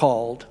we are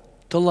called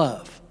to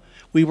love.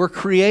 We were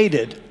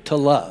created to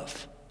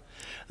love.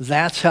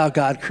 That's how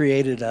God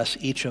created us,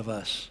 each of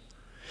us.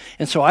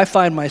 And so I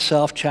find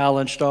myself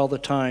challenged all the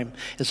time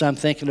as I'm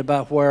thinking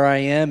about where I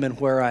am and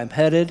where I'm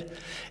headed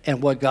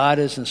and what God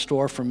is in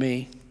store for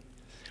me.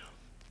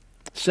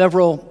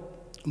 Several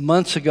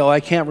months ago,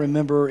 I can't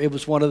remember, it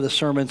was one of the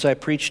sermons I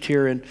preached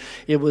here, and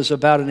it was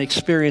about an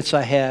experience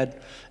I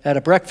had at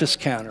a breakfast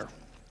counter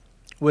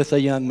with a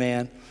young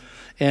man.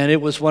 And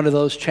it was one of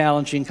those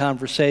challenging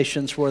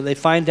conversations where they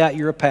find out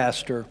you're a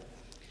pastor,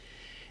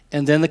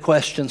 and then the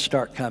questions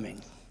start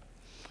coming.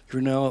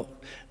 What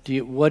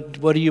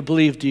do you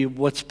believe?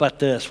 What's about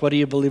this? What do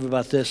you believe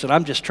about this? And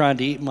I'm just trying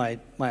to eat my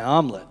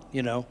omelet,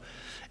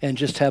 and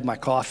just have my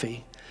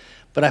coffee.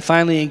 But I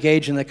finally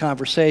engaged in the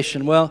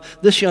conversation. Well,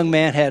 this young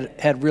man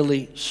had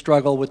really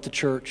struggled with the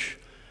church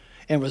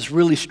and was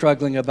really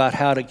struggling about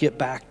how to get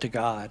back to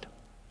God.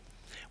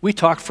 We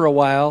talked for a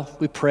while.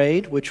 We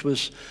prayed, which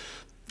was,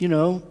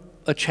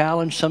 a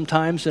challenge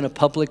sometimes in a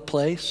public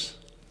place.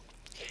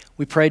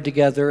 We prayed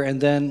together,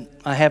 and then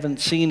I haven't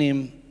seen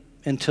him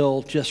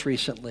until just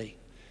recently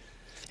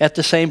at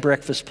the same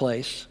breakfast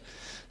place,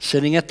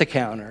 sitting at the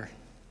counter.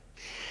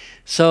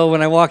 So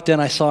when I walked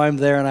in, I saw him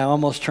there, and I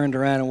almost turned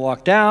around and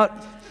walked out.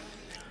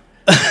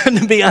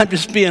 I'm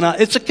just being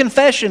honest. It's a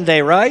confession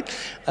day, right?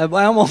 I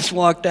almost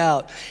walked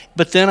out.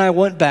 But then I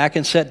went back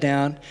and sat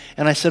down,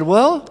 and I said,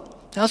 "Well,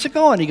 how's it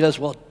going?" He goes,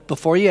 "Well,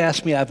 before you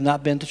ask me, I've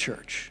not been to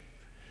church,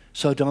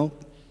 so don't."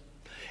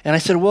 And I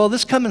said, "Well,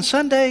 this coming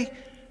Sunday?"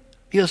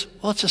 He goes,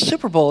 "Well, it's a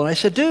Super Bowl." And I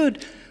said,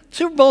 "Dude,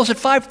 Super Bowl's at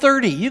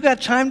 5:30. You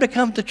got time to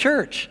come to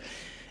church."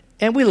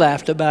 And we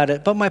laughed about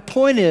it. But my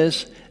point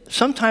is,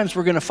 sometimes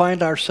we're going to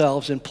find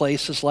ourselves in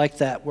places like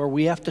that where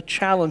we have to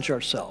challenge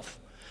ourselves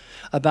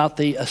about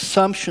the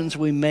assumptions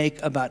we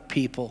make about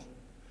people,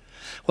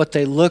 what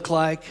they look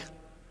like,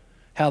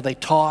 how they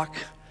talk,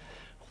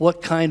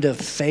 what kind of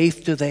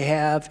faith do they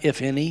have,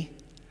 if any,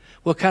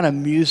 what kind of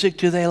music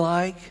do they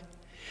like,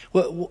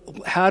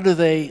 how do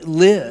they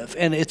live.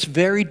 And it's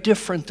very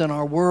different than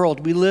our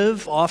world. We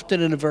live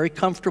often in a very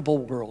comfortable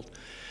world.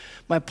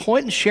 My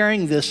point in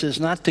sharing this is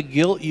not to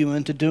guilt you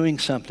into doing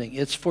something.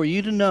 It's for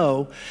you to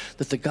know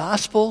that the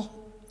gospel,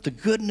 the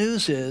good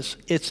news is,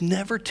 it's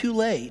never too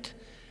late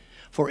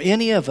for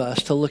any of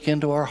us to look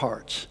into our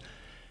hearts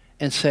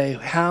and say,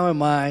 how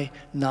am I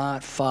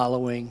not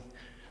following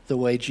the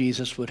way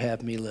Jesus would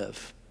have me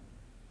live?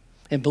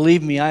 And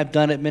believe me, I've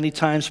done it many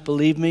times.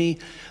 Believe me,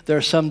 there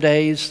are some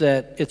days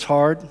that it's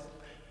hard.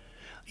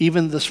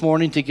 Even this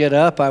morning to get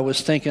up, I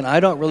was thinking, I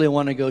don't really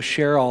want to go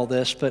share all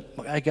this, but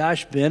my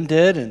gosh, Ben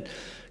did and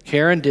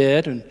Karen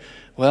did. And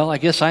well, I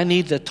guess I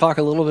need to talk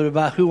a little bit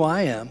about who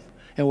I am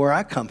and where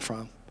I come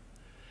from.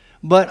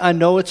 But I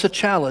know it's a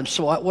challenge.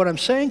 So what I'm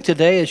saying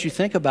today, as you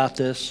think about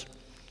this,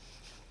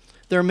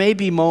 there may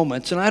be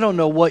moments, and I don't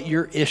know what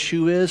your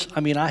issue is. I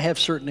mean, I have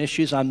certain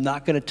issues. I'm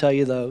not going to tell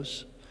you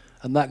those.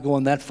 I'm not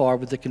going that far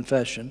with the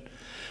confession.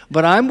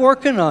 But I'm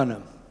working on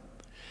them.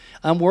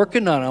 I'm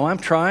working on them. I'm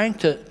trying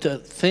to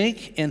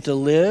think and to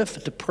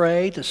live, to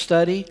pray, to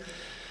study.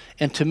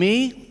 And to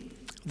me,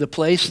 the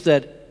place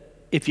that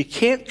if you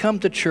can't come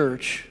to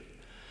church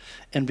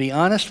and be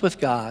honest with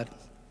God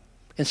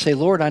and say,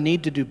 Lord, I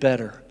need to do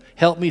better.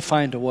 Help me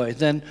find a way.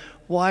 Then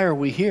why are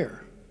we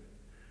here?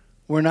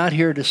 We're not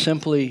here to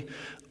simply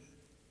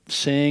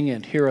sing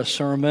and hear a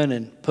sermon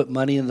and put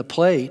money in the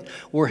plate.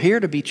 We're here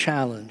to be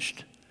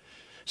challenged.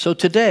 So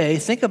today,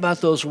 think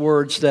about those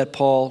words that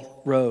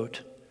Paul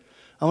wrote.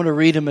 I want to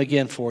read them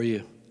again for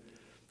you.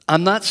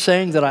 I'm not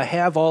saying that I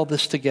have all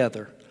this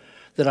together,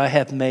 that I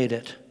have made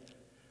it,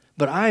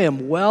 but I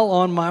am well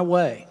on my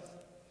way,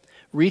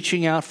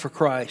 reaching out for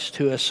Christ,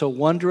 who has so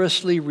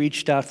wondrously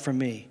reached out for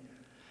me.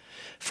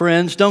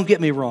 Friends, don't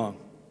get me wrong.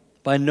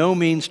 By no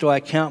means do I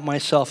count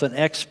myself an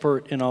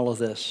expert in all of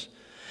this,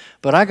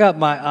 but I got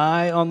my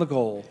eye on the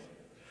goal,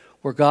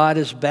 where God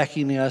is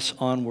beckoning us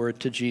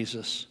onward to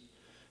Jesus.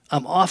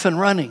 I'm off and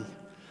running,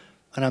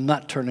 and I'm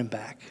not turning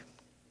back.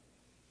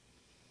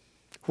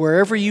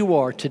 Wherever you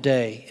are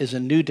today is a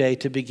new day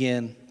to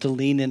begin to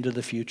lean into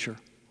the future.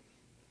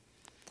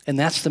 And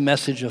that's the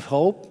message of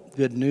hope,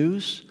 good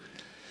news.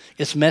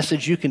 It's a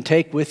message you can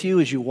take with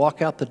you as you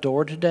walk out the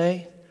door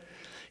today.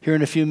 Here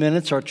in a few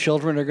minutes, our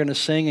children are going to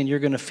sing, and you're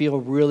going to feel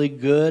really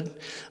good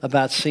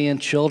about seeing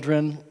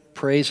children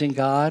praising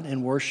God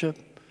in worship.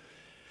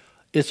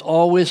 It's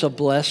always a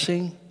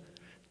blessing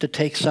to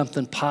take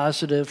something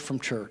positive from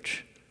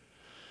church.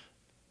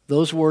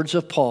 Those words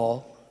of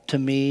Paul, to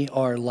me,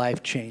 are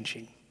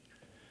life-changing.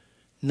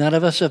 None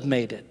of us have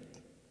made it,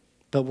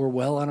 but we're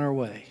well on our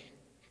way.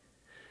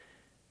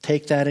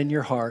 Take that in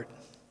your heart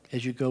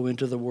as you go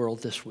into the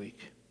world this week.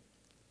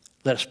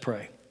 Let us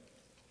pray.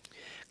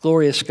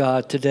 Glorious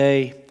God,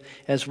 today,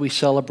 as we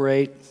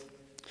celebrate,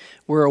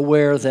 we're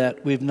aware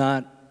that we've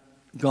not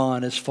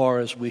gone as far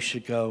as we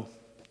should go.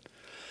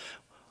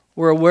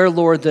 We're aware,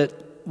 Lord, that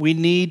we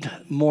need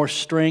more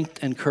strength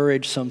and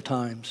courage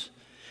sometimes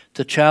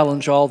to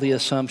challenge all the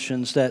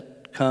assumptions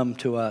that come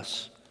to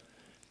us.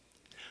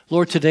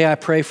 Lord, today I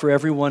pray for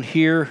everyone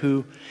here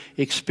who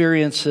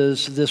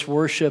experiences this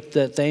worship,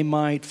 that they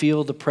might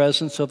feel the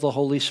presence of the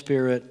Holy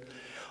Spirit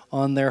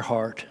on their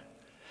heart,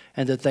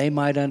 and that they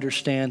might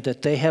understand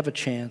that they have a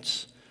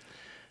chance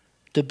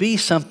to be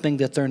something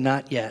that they're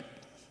not yet.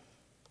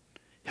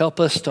 Help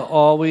us to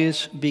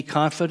always be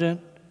confident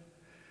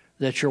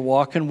that you're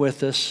walking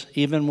with us,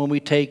 even when we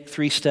take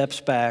 3 steps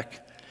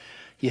back.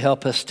 You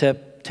help us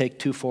take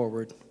 2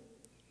 forward.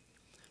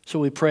 So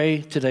we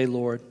pray today,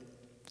 Lord,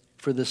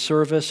 for the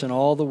service and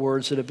all the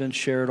words that have been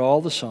shared, all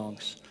the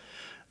songs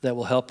that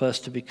will help us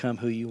to become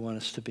who you want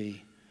us to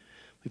be.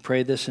 We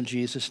pray this in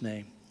Jesus'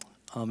 name.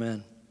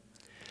 Amen.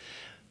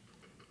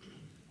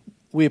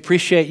 We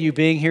appreciate you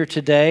being here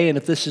today, and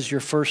if this is your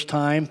first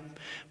time,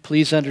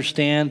 please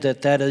understand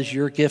that that is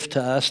your gift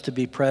to us to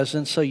be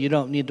present, so you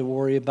don't need to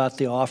worry about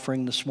the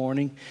offering this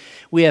morning.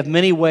 We have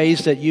many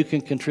ways that you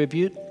can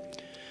contribute,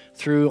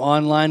 through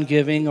online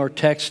giving or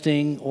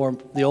texting or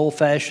the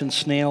old-fashioned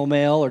snail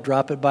mail, or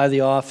drop it by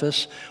the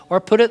office, or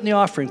put it in the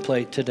offering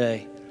plate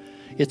today.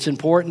 It's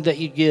important that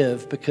you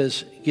give,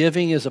 because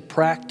giving is a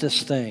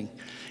practice thing,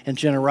 and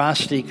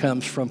generosity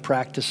comes from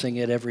practicing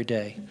it every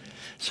day.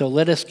 So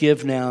let us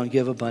give now and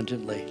give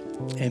abundantly.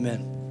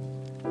 Amen.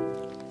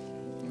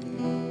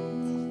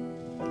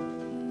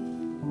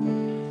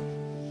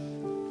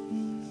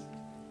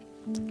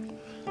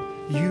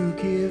 You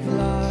give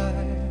life,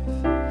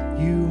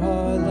 you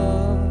are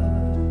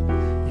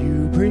love,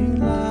 you bring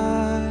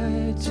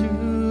light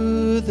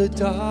to the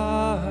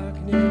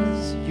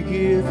darkness, you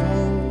give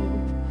hope,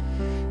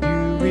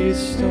 you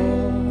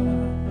restore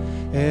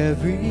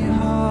every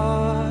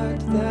heart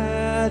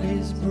that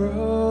is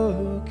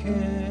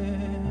broken.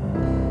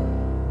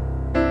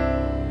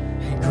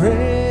 And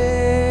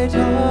great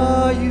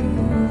are you,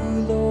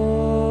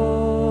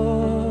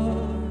 Lord.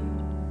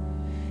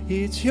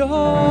 It's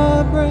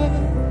your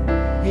breath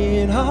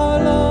in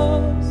our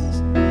lungs,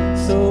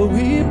 so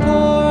we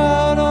pour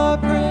out our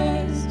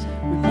praise.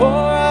 We pour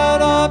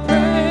out our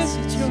praise.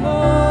 It's your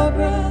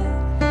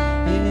breath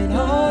in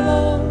our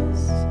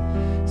lungs,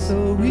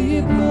 so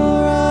we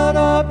pour out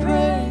our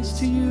praise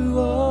to you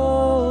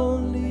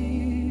only.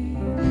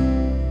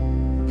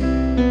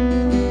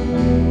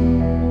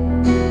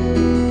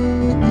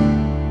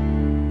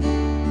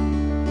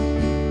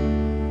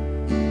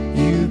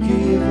 You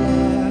give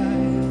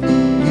life,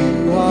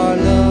 you are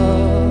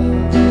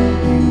love, you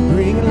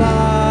bring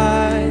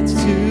light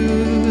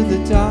to the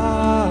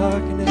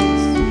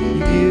darkness, you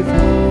give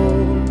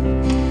hope,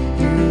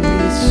 you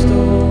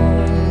restore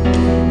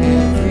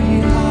every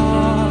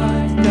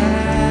heart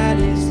that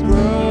is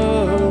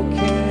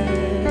broken.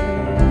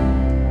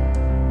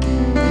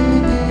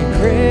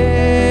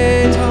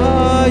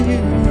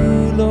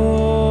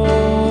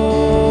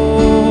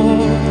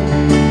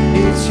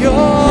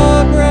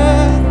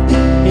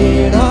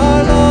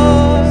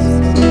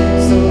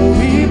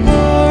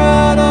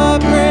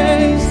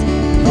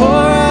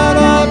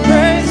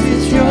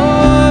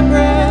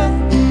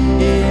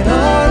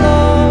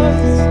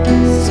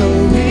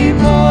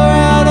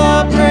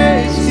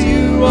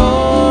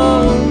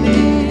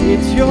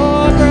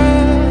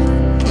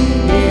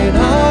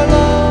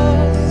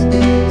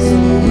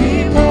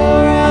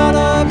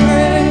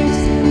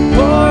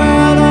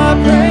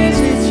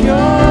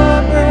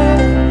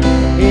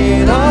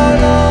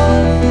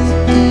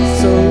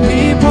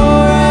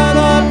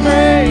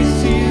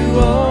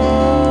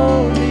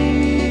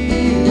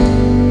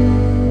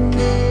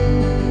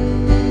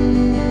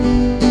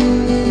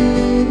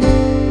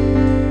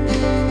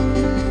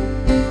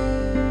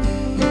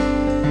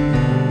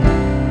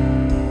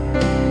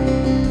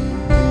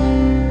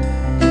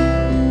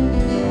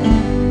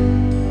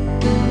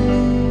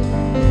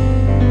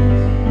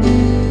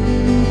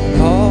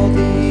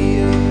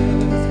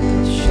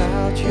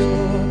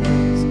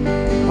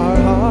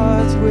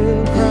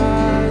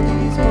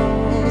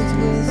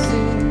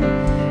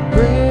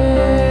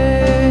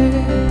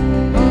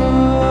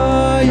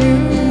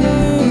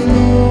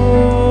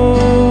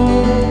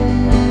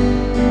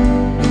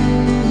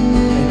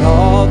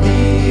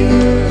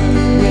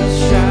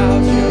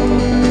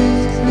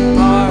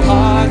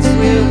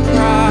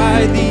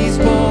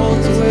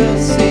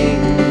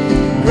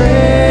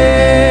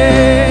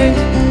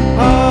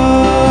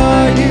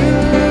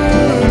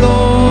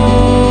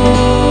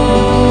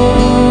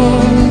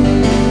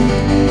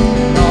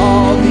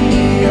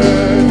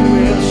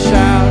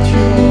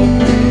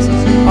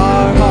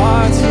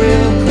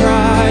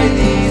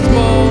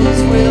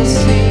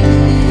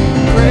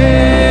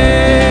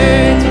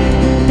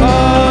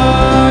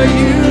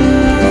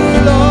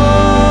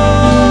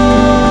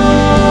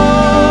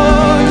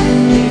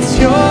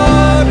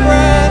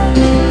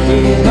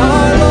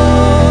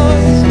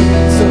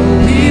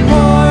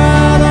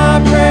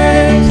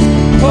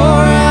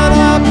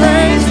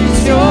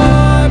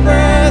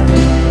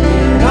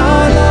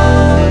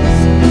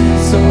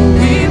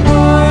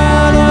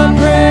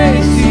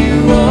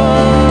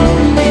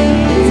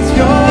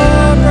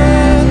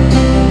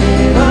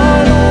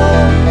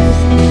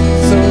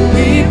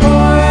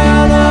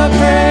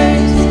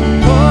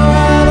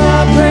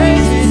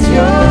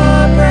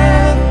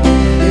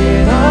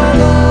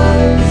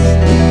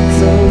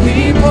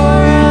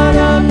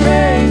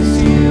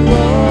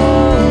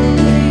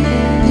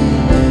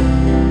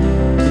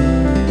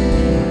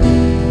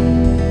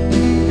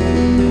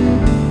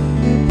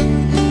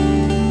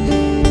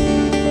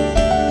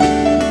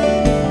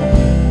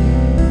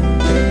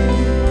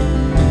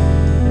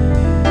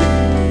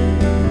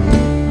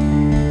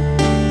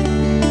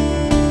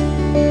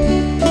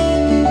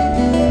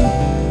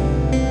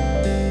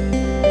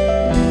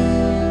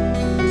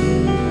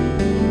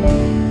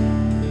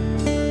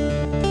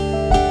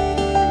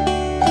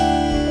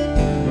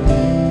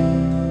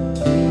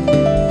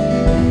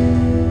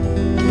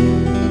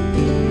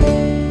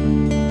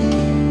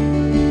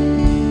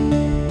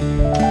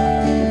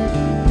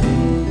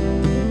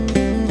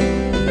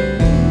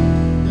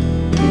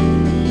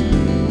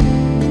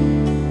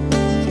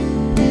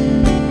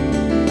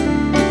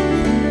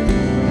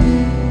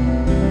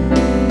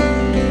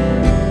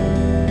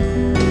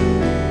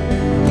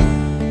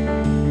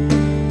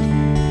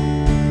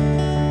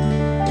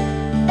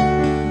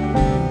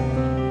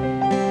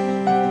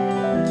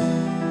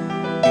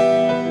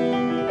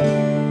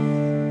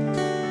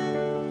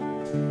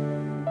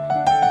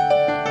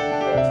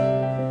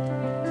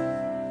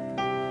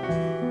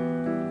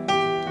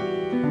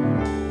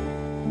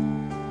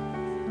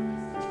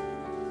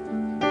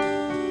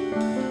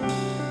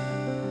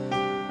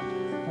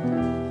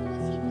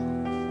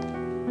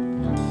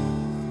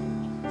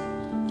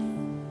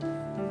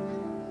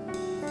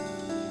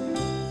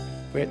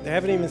 They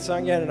haven't even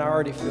sung yet, and I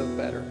already feel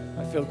better.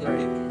 I feel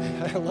great.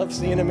 I love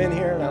seeing them in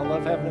here, and I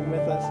love having them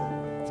with us.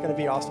 It's going to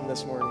be awesome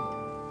this morning.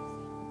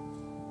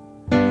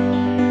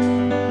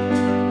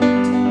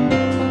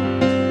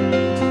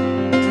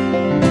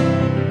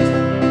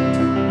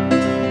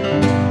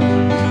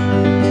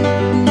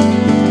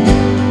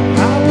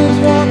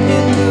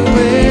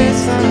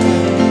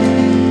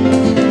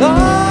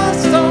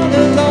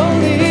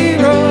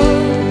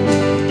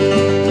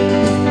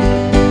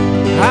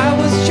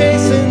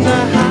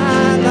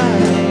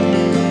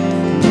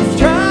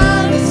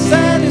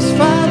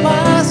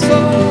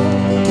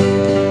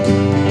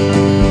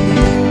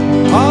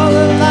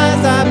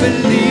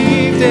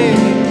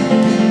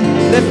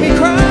 Left me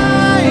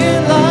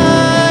crying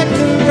like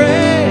the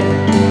rain.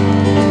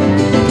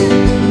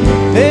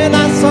 Then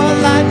I saw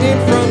lightning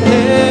from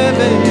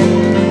heaven,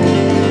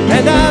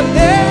 and I've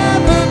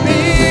never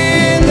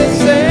been the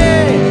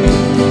same.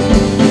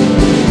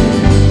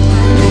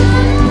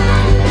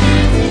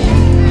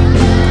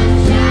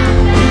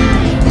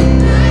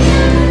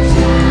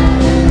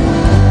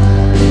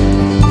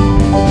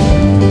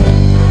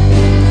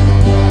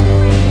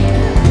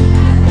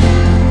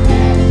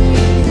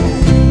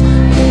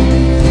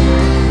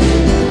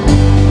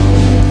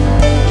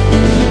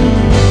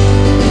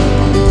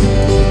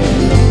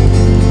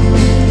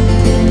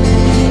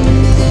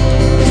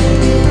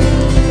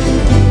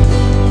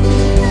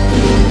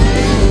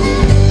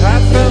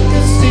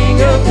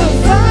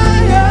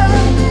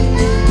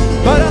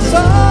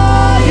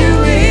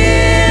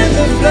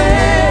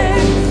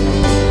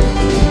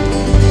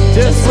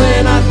 Just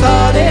when I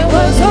thought it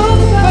was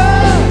over,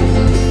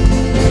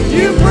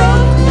 you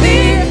broke me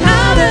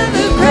out of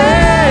the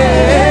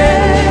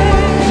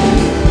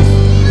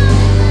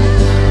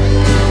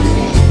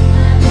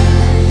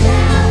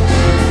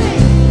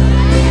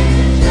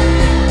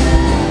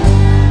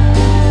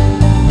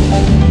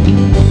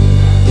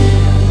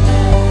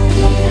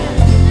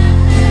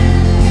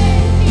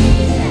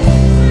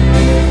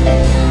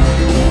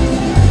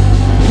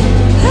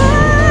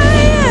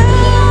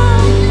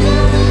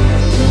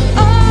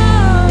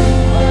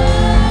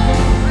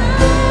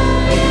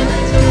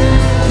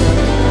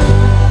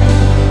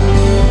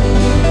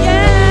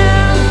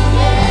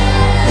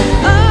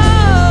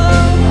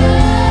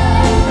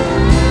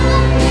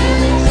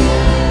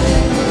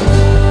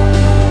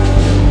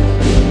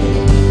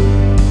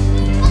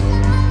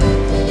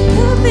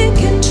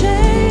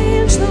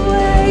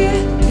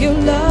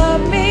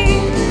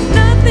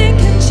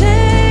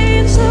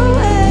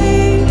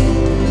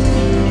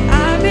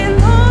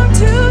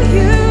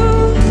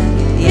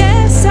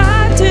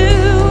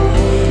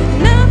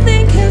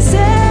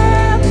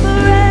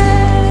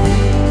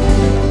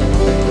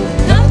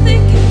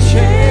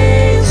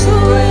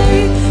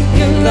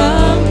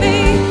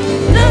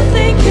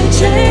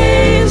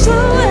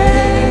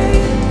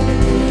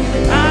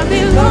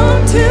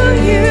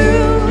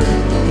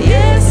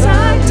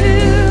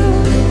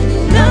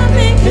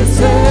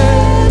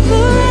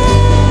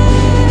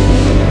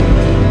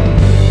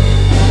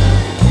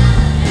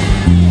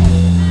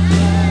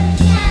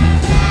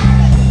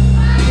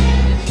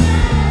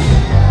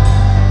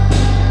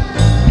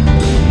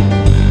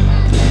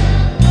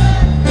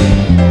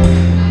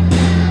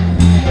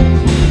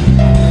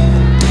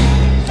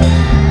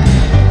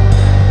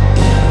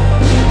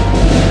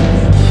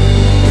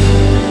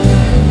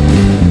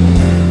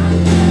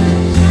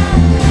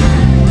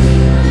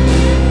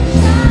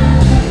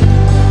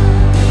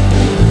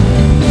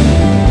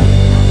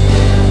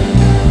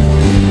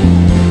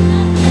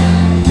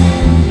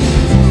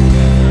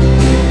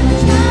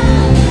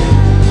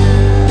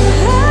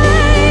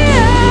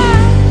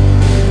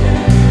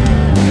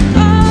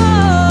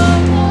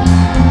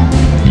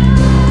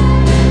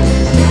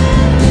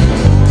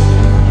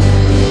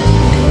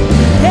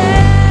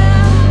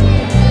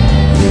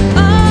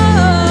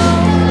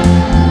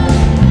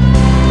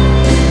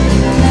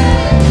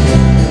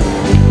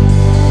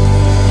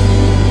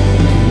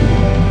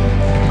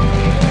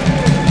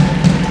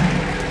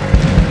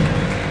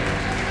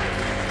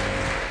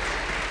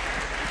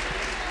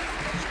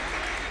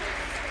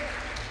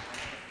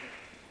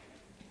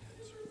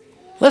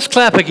Let's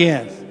clap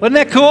again. Wasn't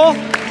that cool?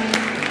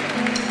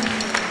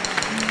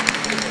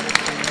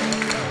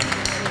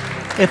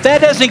 If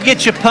that doesn't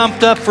get you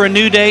pumped up for a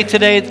new day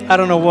today, I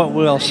don't know what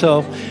will.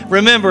 So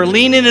remember,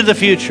 lean into the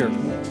future,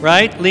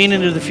 right? Lean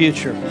into the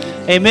future.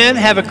 Amen.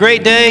 Have a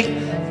great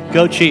day.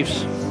 Go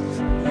Chiefs.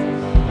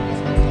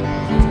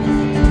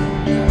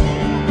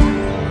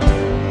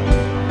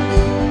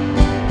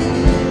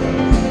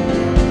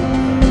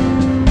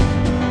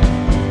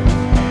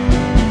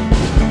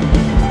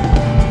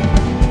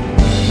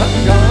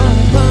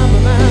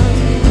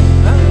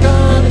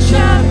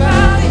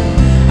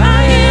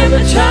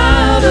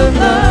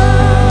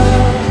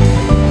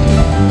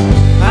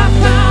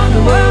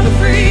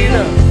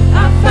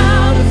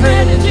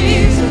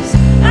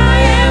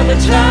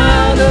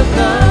 Child of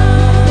God.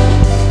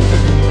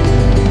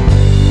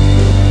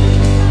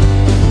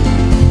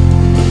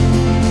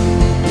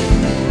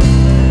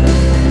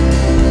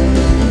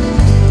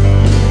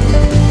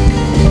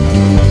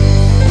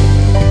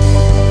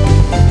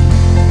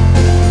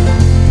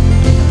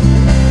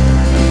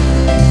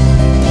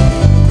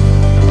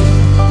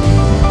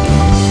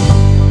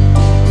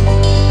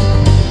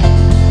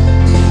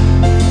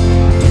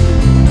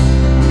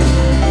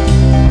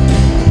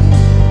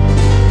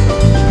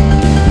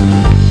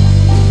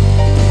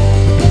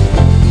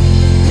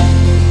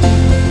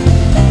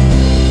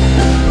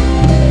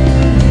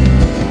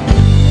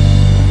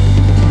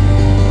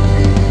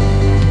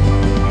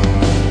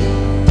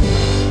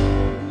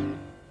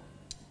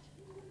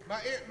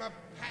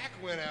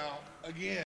 again.